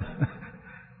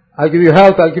 I'll give you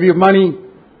health, I'll give you money,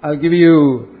 I'll give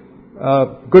you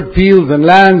good fields and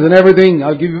lands and everything.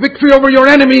 I'll give you victory over your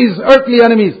enemies, earthly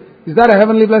enemies. Is that a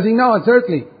heavenly blessing? No, it's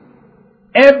earthly.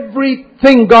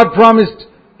 Everything God promised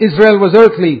Israel was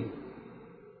earthly.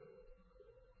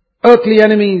 Earthly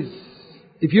enemies.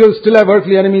 If you still have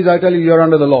earthly enemies, I tell you, you're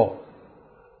under the law.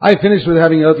 I finished with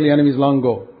having earthly enemies long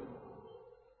ago.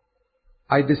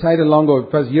 I decided long ago,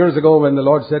 it was years ago when the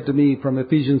Lord said to me from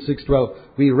Ephesians 6:12,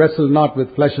 we wrestle not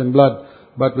with flesh and blood,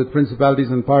 but with principalities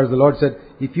and powers. The Lord said,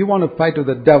 if you want to fight with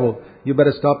the devil, you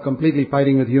better stop completely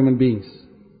fighting with human beings.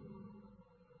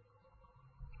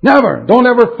 Never. Don't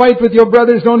ever fight with your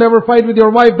brothers. Don't ever fight with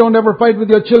your wife. Don't ever fight with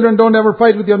your children. Don't ever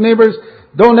fight with your neighbors.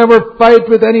 Don't ever fight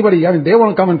with anybody. I mean, they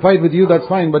want to come and fight with you, that's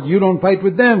fine, but you don't fight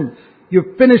with them.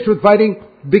 You've finished with fighting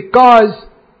because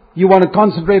you want to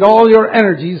concentrate all your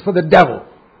energies for the devil.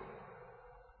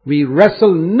 We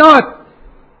wrestle not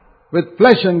with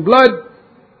flesh and blood,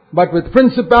 but with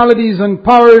principalities and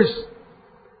powers.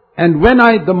 And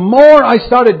the more I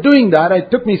started doing that, it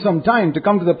took me some time to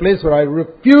come to the place where I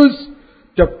refuse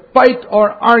to fight or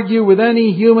argue with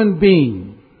any human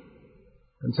being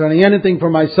concerning anything for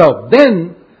myself.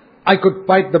 Then I could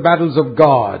fight the battles of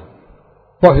God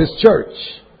for His church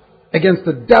against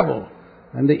the devil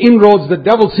and the inroads the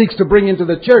devil seeks to bring into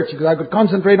the church, because I could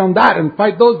concentrate on that and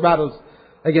fight those battles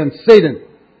against Satan.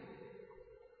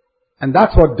 And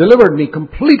that's what delivered me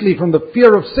completely from the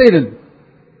fear of Satan.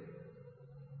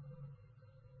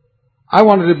 I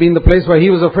wanted to be in the place where he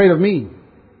was afraid of me.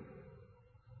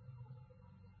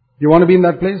 You want to be in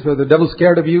that place where the devil's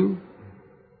scared of you?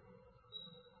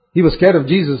 He was scared of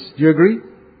Jesus. Do you agree?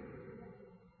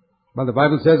 Well, the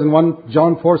Bible says in 1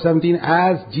 John 4:17,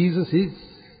 as Jesus is,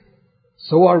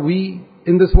 so are we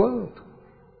in this world.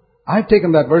 I've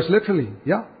taken that verse literally.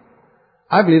 Yeah.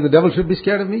 I believe the devil should be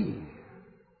scared of me.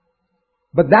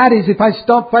 But that is if I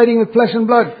stop fighting with flesh and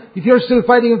blood. If you're still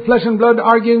fighting with flesh and blood,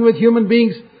 arguing with human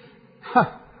beings, the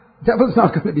devil's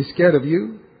not going to be scared of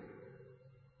you.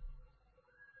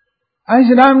 I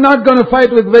said, I'm not going to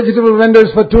fight with vegetable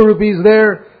vendors for 2 rupees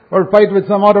there, or fight with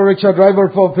some auto rickshaw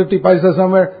driver for 50 paisa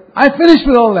somewhere. I finished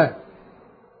with all that.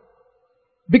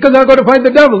 Because I've got to fight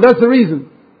the devil, that's the reason.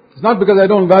 It's not because I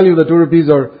don't value the 2 rupees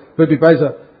or 50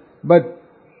 paisa, but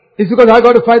it's because I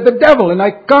got to fight the devil, and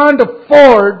I can't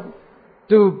afford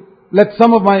to let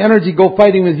some of my energy go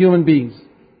fighting with human beings.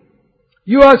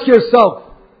 You ask yourself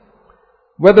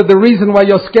whether the reason why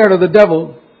you're scared of the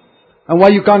devil and why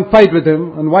you can't fight with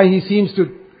him and why he seems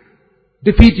to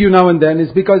defeat you now and then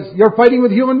is because you're fighting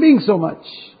with human beings so much.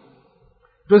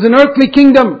 It was an earthly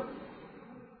kingdom.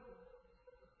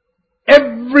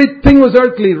 Everything was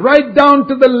earthly, right down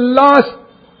to the last.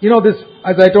 This,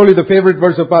 as I told you, the favorite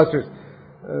verse of pastors.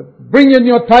 Bring in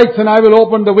your tithes and I will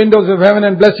open the windows of heaven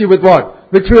and bless you with what?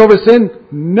 Victory over sin?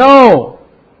 No.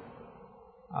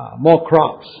 More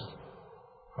crops.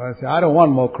 I say, I don't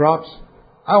want more crops.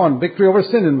 I want victory over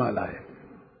sin in my life.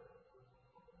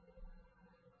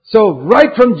 So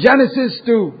right from Genesis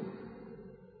to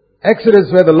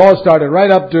Exodus, where the law started,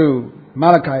 right up to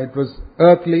Malachi, it was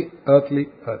earthly, earthly,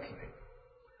 earthly.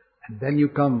 And then you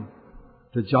come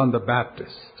to John the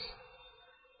Baptist.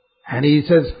 And he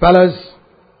says, fellas,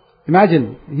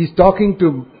 imagine, he's talking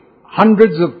to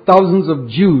hundreds of thousands of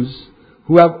Jews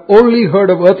who have only heard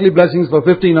of earthly blessings for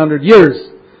 1500 years.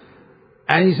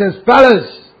 And he says, fellas,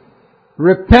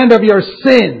 repent of your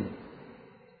sin.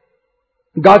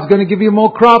 God's going to give you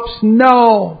more crops?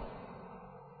 No.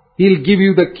 He'll give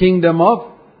you the kingdom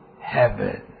of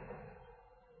heaven.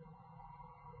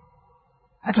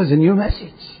 That was a new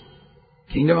message.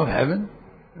 Kingdom of heaven?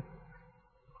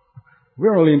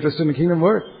 We're only interested in the kingdom of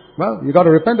earth. Well, you got to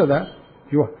repent of that.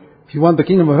 If you want the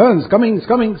kingdom of heaven, it's coming, it's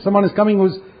coming. Someone is coming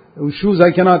whose shoes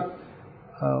I cannot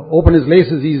open his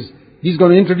laces. He's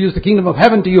going to introduce the kingdom of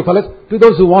heaven to you, fellas. To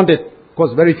those who want it. Of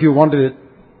course, very few wanted it.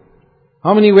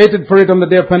 How many waited for it on the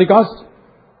day of Pentecost?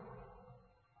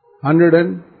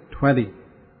 120.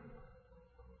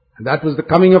 And that was the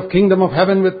coming of kingdom of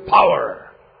heaven with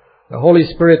power. The Holy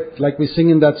Spirit, like we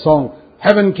sing in that song,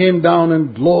 heaven came down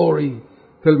and glory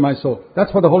filled my soul.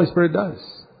 That's what the Holy Spirit does.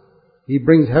 He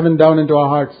brings heaven down into our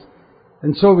hearts.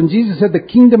 And so when Jesus said the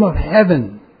kingdom of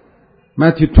heaven,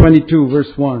 Matthew 22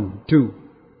 verse 1, 2,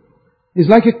 is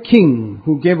like a king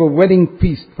who gave a wedding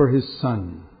feast for his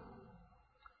son.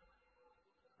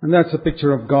 And that's a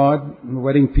picture of God. And the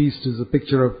wedding feast is a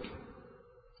picture of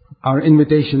our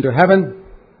invitation to heaven.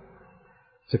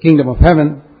 It's a kingdom of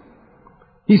heaven.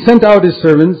 He sent out his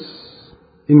servants,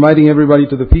 inviting everybody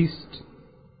to the feast.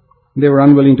 They were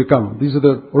unwilling to come. These are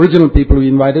the original people he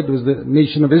invited. It was the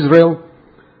nation of Israel.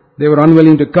 They were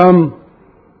unwilling to come.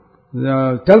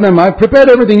 Tell them, I've prepared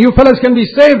everything. You fellas can be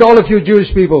saved, all of you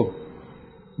Jewish people.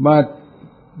 But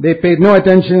they paid no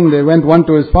attention. They went one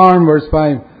to his farm, verse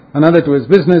 5, another to his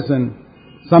business, and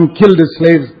some killed his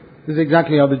slaves. This is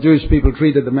exactly how the Jewish people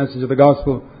treated the message of the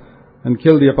gospel and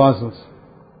killed the apostles.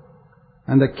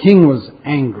 And the king was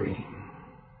angry.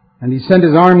 And he sent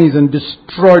his armies and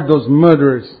destroyed those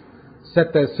murderers,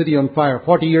 set their city on fire.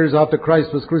 40 years after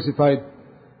Christ was crucified,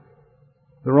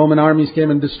 the Roman armies came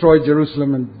and destroyed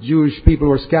Jerusalem, and Jewish people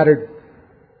were scattered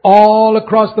all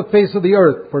across the face of the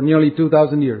earth for nearly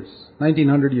 2,000 years,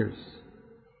 1,900 years.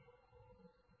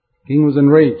 The king was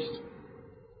enraged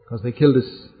because they killed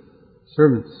his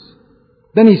servants.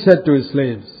 Then he said to his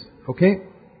slaves, okay,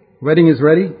 wedding is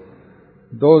ready.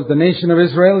 The nation of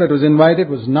Israel that was invited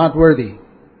was not worthy.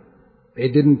 They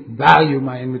didn't value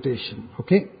my invitation.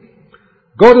 Okay?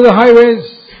 Go to the highways,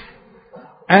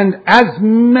 and as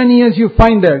many as you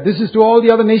find there. This is to all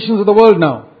the other nations of the world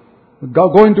now.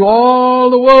 Go into all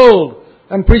the world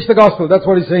and preach the gospel. That's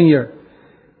what he's saying here.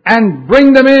 And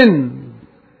bring them in.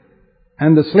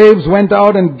 And the slaves went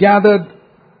out and gathered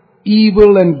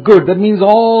evil and good. That means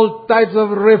all types of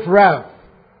riffraff.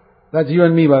 That's you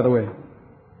and me, by the way.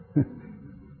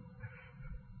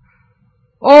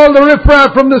 All the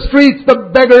riffraff from the streets,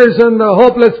 the beggars and the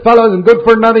hopeless fellows and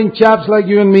good-for-nothing chaps like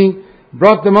you and me,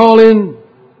 brought them all in.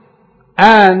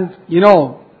 And,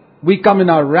 we come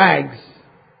in our rags.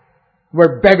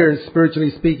 We're beggars,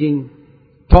 spiritually speaking,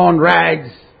 torn rags,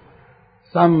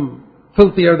 some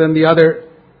filthier than the other,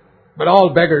 but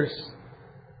all beggars.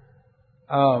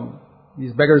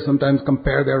 These beggars sometimes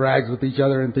compare their rags with each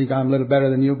other and think I'm a little better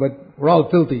than you, but we're all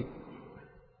filthy.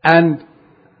 And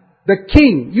the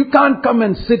king, you can't come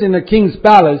and sit in a king's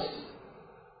palace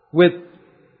with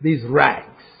these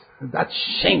rags. That's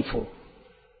shameful.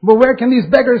 But where can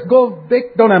these beggars go? They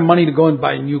don't have money to go and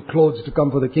buy new clothes to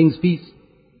come for the king's feast.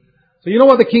 So you know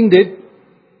what the king did?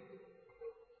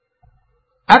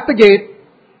 At the gate,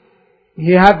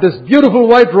 he had this beautiful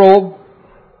white robe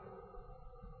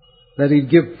that he'd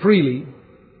give freely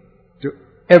to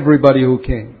everybody who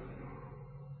came.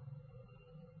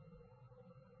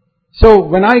 So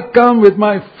when I come with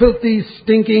my filthy,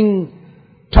 stinking,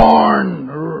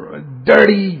 torn,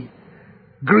 dirty,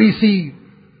 greasy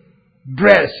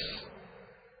dress.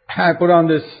 I put on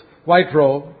this white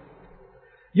robe.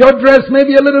 Your dress may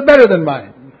be a little better than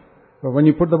mine. But when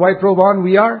you put the white robe on,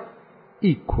 we are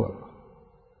equal.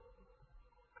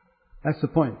 That's the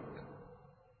point.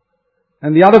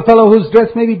 And the other fellow whose dress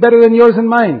may be better than yours and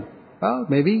mine. Well,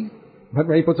 maybe. But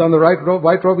when he puts on the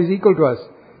white robe is equal to us.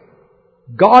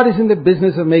 God is in the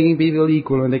business of making people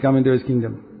equal when they come into His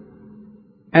kingdom.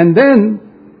 And then,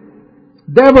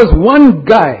 there was one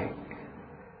guy.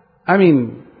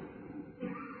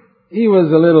 He was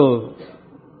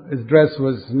his dress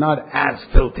was not as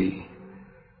filthy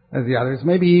as the others.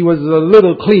 Maybe he was a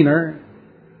little cleaner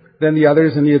than the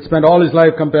others, and he had spent all his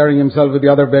life comparing himself with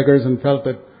the other beggars and felt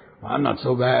that, well, I'm not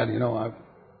so bad,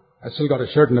 I've still got a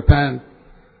shirt and a pant.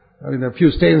 There are a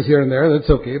few stains here and there, that's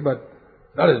okay, but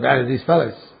not as bad as these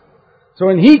fellas. So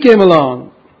when he came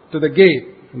along to the gate,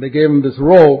 and they gave him this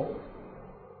robe,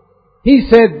 he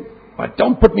said, but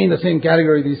don't put me in the same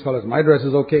category as these fellas. My dress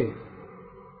is okay.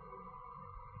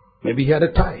 Maybe he had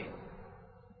a tie.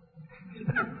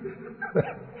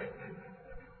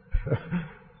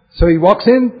 So he walks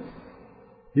in.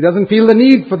 He doesn't feel the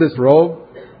need for this robe.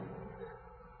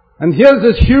 And here's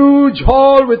this huge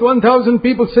hall with 1,000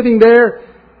 people sitting there.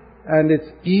 And it's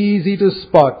easy to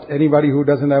spot anybody who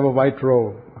doesn't have a white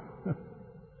robe.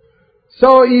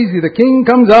 So easy. The king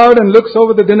comes out and looks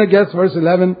over the dinner guests, verse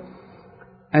 11.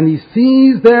 And he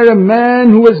sees there a man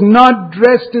who is not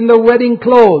dressed in the wedding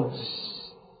clothes.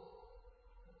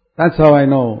 That's how I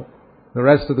know. The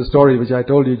rest of the story which I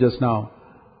told you just now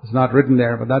is not written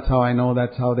there, but that's how I know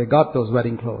that's how they got those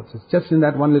wedding clothes. It's just in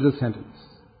that one little sentence.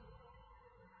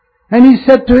 And he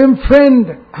said to him,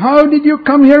 friend, how did you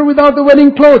come here without the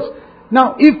wedding clothes?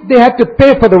 Now, if they had to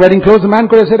pay for the wedding clothes, the man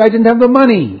could have said, I didn't have the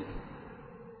money.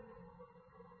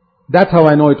 That's how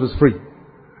I know it was free.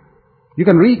 You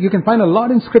can find a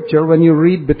lot in Scripture when you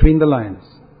read between the lines.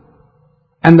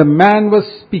 And the man was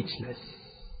speechless.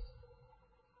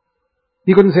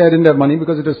 He couldn't say I didn't have money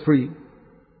because it was free.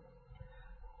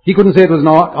 He couldn't say it was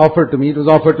not offered to me. It was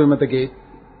offered to him at the gate.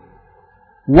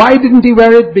 Why didn't he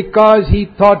wear it? Because he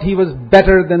thought he was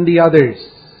better than the others.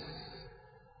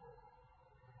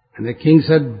 And the king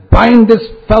said, bind this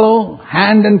fellow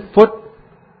hand and foot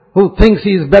who thinks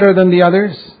he is better than the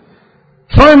others.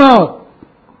 Throw him out.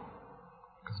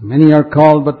 Because many are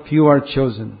called but few are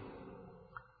chosen.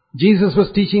 Jesus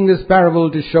was teaching this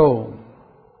parable to show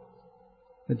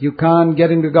that you can't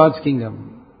get into God's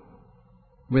kingdom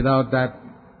without that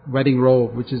wedding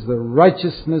robe, which is the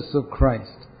righteousness of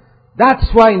Christ. That's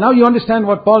why, now you understand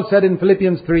what Paul said in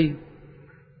Philippians 3.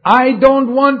 I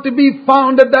don't want to be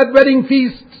found at that wedding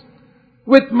feast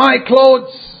with my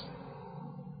clothes,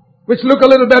 which look a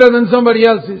little better than somebody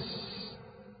else's.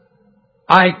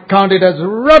 I count it as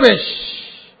rubbish.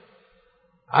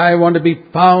 I want to be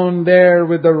found there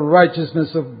with the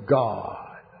righteousness of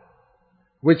God,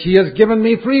 which He has given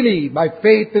me freely by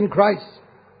faith in Christ,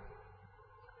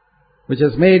 which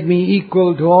has made me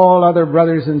equal to all other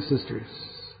brothers and sisters.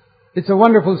 It's a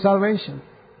wonderful salvation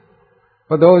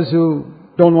for those who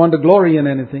don't want to glory in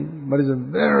anything, but it's a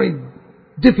very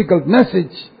difficult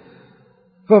message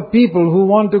for people who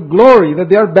want to glory that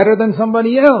they are better than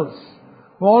somebody else,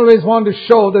 who always want to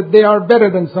show that they are better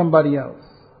than somebody else.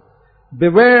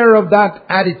 Beware of that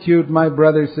attitude, my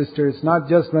brothers and sisters, not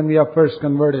just when we are first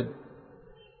converted.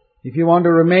 If you want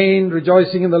to remain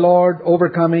rejoicing in the Lord,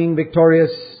 overcoming,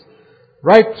 victorious,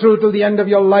 right through till the end of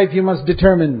your life, you must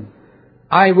determine,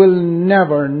 I will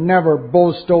never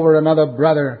boast over another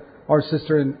brother or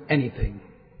sister in anything.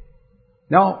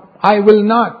 No, I will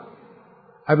not.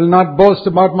 I will not boast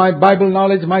about my Bible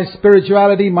knowledge, my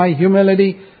spirituality, my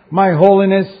humility, my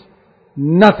holiness.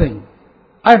 Nothing.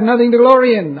 I have nothing to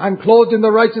glory in. I'm clothed in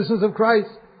the righteousness of Christ.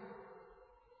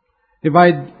 If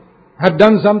I have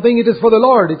done something, it is for the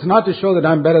Lord. It's not to show that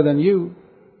I'm better than you.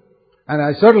 And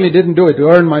I certainly didn't do it to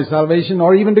earn my salvation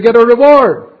or even to get a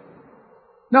reward.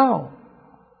 No.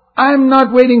 I'm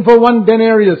not waiting for one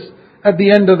denarius at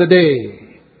the end of the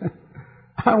day.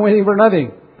 I'm waiting for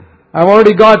nothing. I've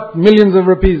already got millions of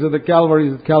rupees at the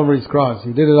Calvary's cross.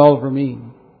 He did it all for me.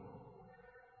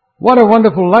 What a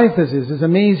wonderful life this is. It's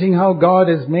amazing how God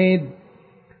has made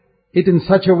it in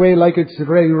such a way, like it's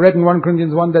read in 1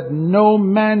 Corinthians 1, that no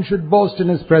man should boast in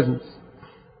His presence.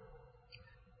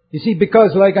 You see,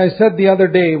 because like I said the other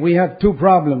day, we have two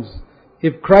problems.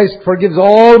 If Christ forgives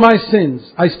all my sins,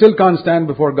 I still can't stand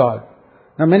before God.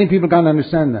 Now many people can't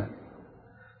understand that.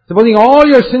 Supposing all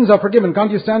your sins are forgiven,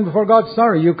 can't you stand before God?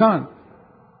 Sorry, you can't.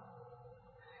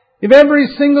 If every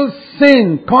single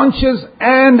sin, conscious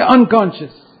and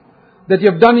unconscious, that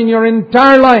you've done in your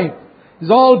entire life is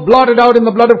all blotted out in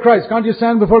the blood of Christ. Can't you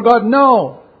stand before God?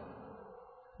 No.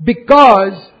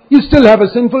 Because you still have a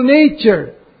sinful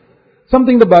nature.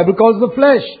 Something the Bible calls the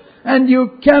flesh. And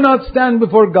you cannot stand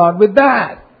before God with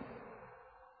that.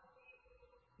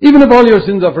 Even if all your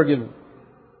sins are forgiven.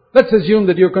 Let's assume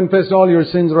that you confessed all your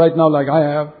sins right now like I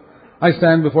have. I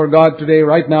stand before God today,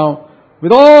 right now,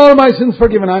 with all my sins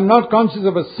forgiven. I'm not conscious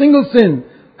of a single sin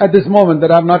at this moment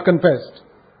that I've not confessed.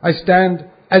 I stand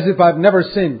as if I've never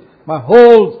sinned. My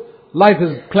whole life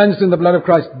is cleansed in the blood of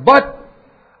Christ. But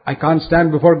I can't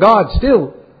stand before God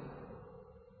still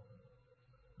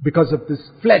because of this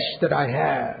flesh that I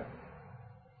have.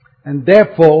 And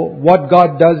therefore, what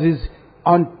God does is,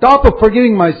 on top of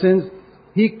forgiving my sins,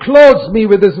 He clothes me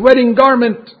with this wedding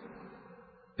garment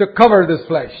to cover this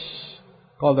flesh,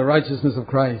 called the righteousness of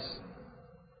Christ.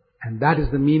 And that is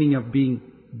the meaning of being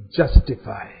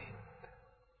justified,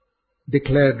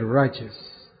 declared righteous.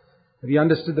 Have you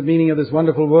understood the meaning of this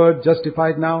wonderful word,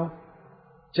 justified now?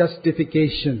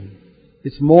 Justification.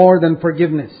 It's more than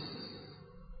forgiveness.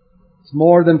 It's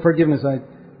more than forgiveness.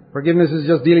 Forgiveness is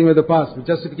just dealing with the past. With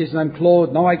justification, I'm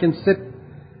clothed. Now I can sit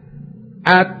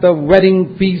at the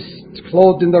wedding feast,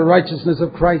 clothed in the righteousness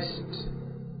of Christ,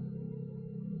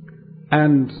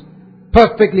 and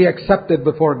perfectly accepted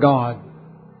before God.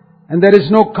 And there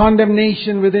is no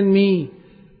condemnation within me.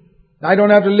 I don't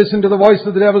have to listen to the voice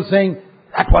of the devil saying,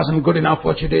 that wasn't good enough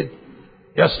what you did.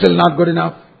 You're still not good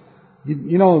enough.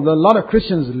 You know, a lot of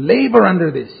Christians labor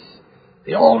under this.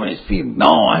 They always feel,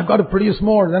 no, I've got to produce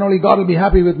more, then only God will be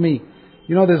happy with me.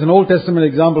 You know, there's an Old Testament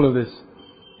example of this.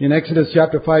 In Exodus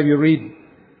chapter 5, you read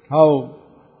how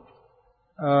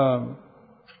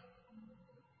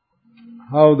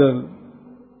the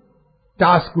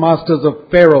taskmasters of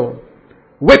Pharaoh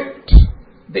whipped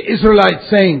the Israelites,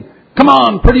 saying, come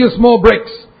on, produce more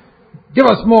bricks. Give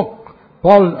us more.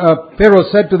 Pharaoh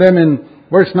said to them in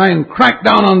verse 9, crack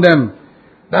down on them.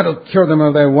 That'll cure them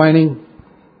of their whining.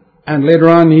 And later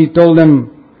on he told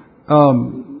them,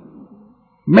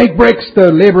 make bricks.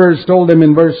 The laborers told them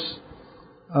in verse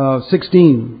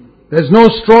 16, there's no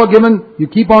straw given. You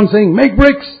keep on saying, make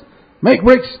bricks. Make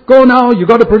bricks. Go now. You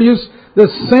got to produce the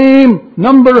same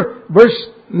number. Verse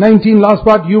 19, last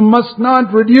part. You must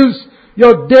not reduce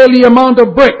your daily amount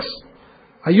of bricks.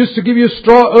 I used to give you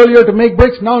straw earlier to make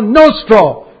bricks. Now no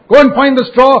straw. Go and find the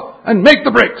straw and make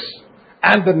the bricks.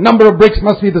 And the number of bricks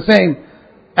must be the same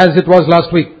as it was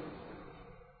last week.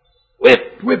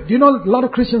 Whip. Do you know a lot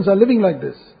of Christians are living like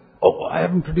this? Oh, I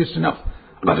haven't produced enough.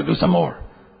 I've got to do some more.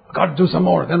 I've got to do some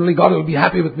more. Then only God will be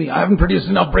happy with me. I haven't produced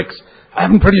enough bricks. I've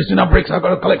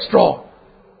got to collect straw.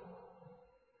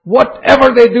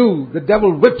 Whatever they do, the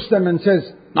devil whips them and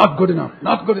says, not good enough,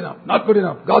 not good enough, not good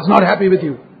enough. God's not happy with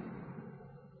you.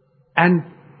 And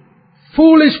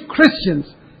foolish Christians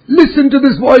listen to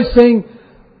this voice saying,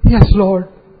 yes, Lord,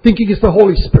 thinking it's the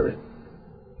Holy Spirit.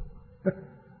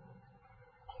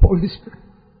 Holy Spirit.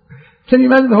 Can you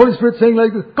imagine the Holy Spirit saying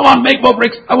like this? Come on, make more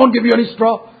bricks. I won't give you any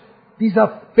straw. These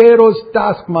are Pharaoh's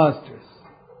taskmasters.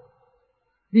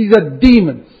 These are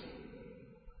demons.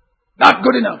 Not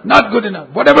good enough, not good enough.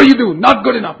 Whatever you do, not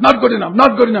good enough, not good enough,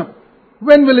 not good enough.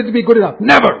 When will it be good enough?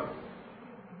 Never.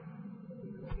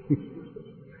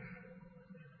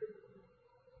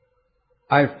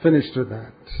 I've finished with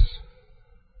that.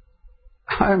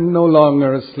 I'm no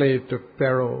longer a slave to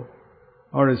Pharaoh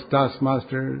or his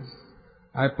taskmasters.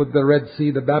 I put the Red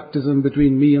Sea, the baptism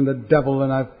between me and the devil,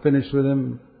 and I've finished with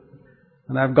him.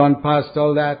 And I've gone past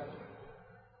all that.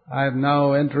 I'm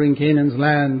now entering Canaan's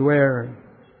land where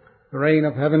the rain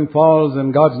of heaven falls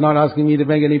and God's not asking me to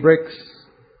make any bricks.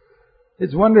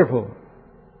 It's wonderful.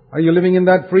 Are you living in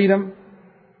that freedom?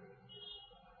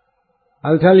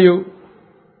 I'll tell you,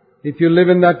 if you live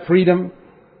in that freedom,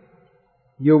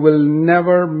 you will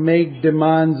never make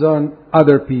demands on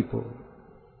other people.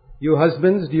 You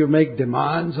husbands, do you make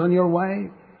demands on your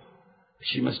wife?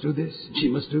 She must do this, she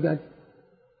must do that.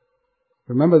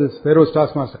 Remember this, Pharaoh's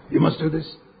taskmaster. You must do this,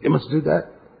 you must do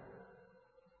that.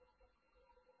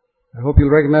 I hope you'll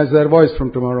recognize that voice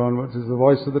from tomorrow onwards. It's the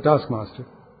voice of the taskmaster.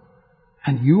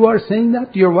 And you are saying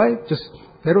that to your wife, just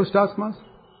Pharaoh's taskmaster?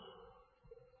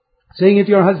 Saying it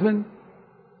to your husband?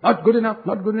 Not good enough,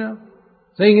 not good enough.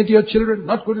 Saying it to your children?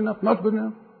 Not good enough, not good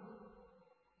enough.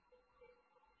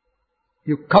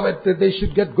 You covet that they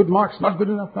should get good marks. Not good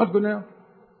enough, not good enough.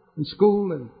 In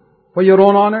school and for your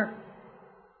own honor.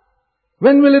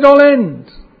 When will it all end?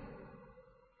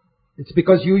 It's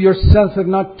because you yourself have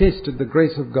not tasted the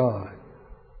grace of God.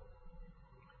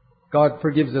 God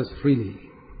forgives us freely.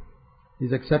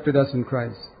 He's accepted us in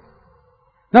Christ.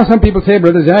 Now some people say,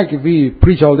 Brother Zach, if we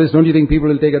preach all this, don't you think people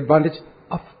will take advantage?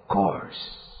 Of course.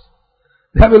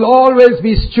 There will always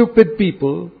be stupid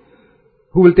people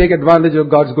who will take advantage of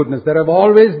God's goodness. There have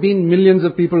always been millions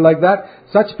of people like that.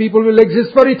 Such people will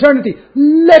exist for eternity.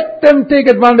 Let them take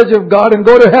advantage of God and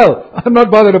go to hell. I'm not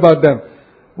bothered about them.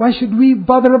 Why should we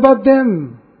bother about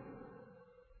them?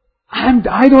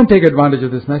 I don't take advantage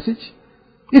of this message.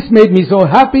 It's made me so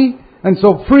happy and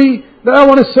so free that I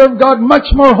want to serve God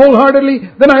much more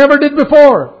wholeheartedly than I ever did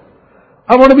before.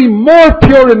 I want to be more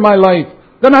pure in my life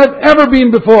than I've ever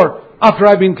been before after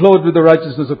I've been clothed with the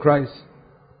righteousness of Christ.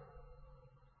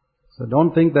 So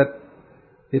don't think that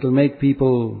it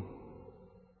will,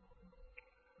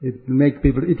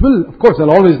 of course,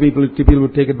 there'll always be people who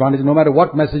take advantage, no matter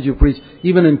what message you preach.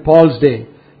 Even in Paul's day,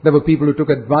 there were people who took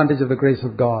advantage of the grace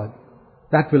of God.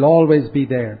 That will always be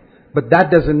there. But that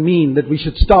doesn't mean that we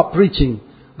should stop preaching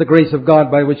the grace of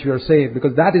God by which we are saved,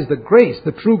 because that is the grace,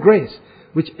 the true grace,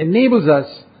 which enables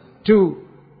us to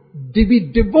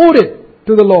be devoted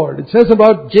to the Lord. It says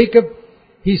about Jacob,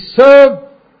 he served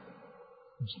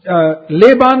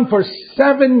Laban for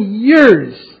 7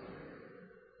 years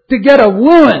to get a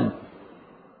woman.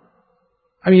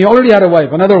 I mean, he already had a wife,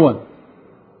 another one.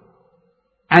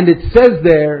 And it says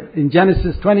there in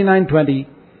Genesis 29:20,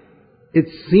 it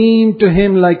seemed to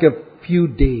him like a few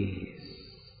days.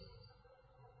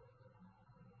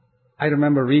 I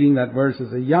remember reading that verse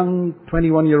as a young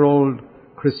 21-year-old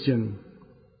Christian,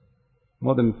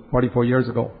 more than 44 years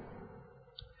ago.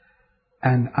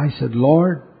 And I said,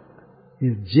 Lord,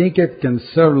 if Jacob can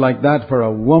serve like that for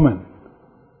a woman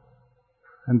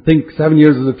and think 7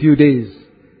 years is a few days,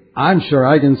 I'm sure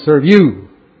I can serve you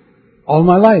all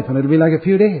my life and it'll be like a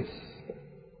few days.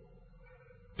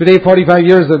 Today, 45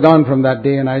 years have gone from that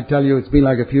day, and I tell you it's been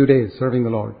like a few days serving the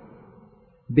Lord.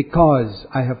 Because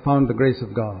I have found the grace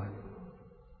of God.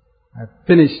 I've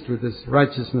finished with this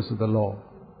righteousness of the law.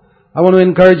 I want to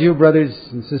encourage you, brothers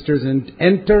and sisters, and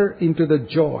enter into the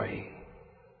joy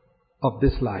of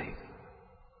this life.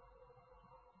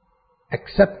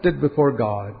 Accepted before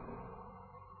God,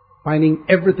 finding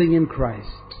everything in Christ,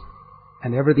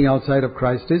 and everything outside of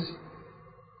Christ is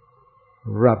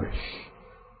rubbish.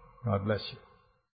 God bless you.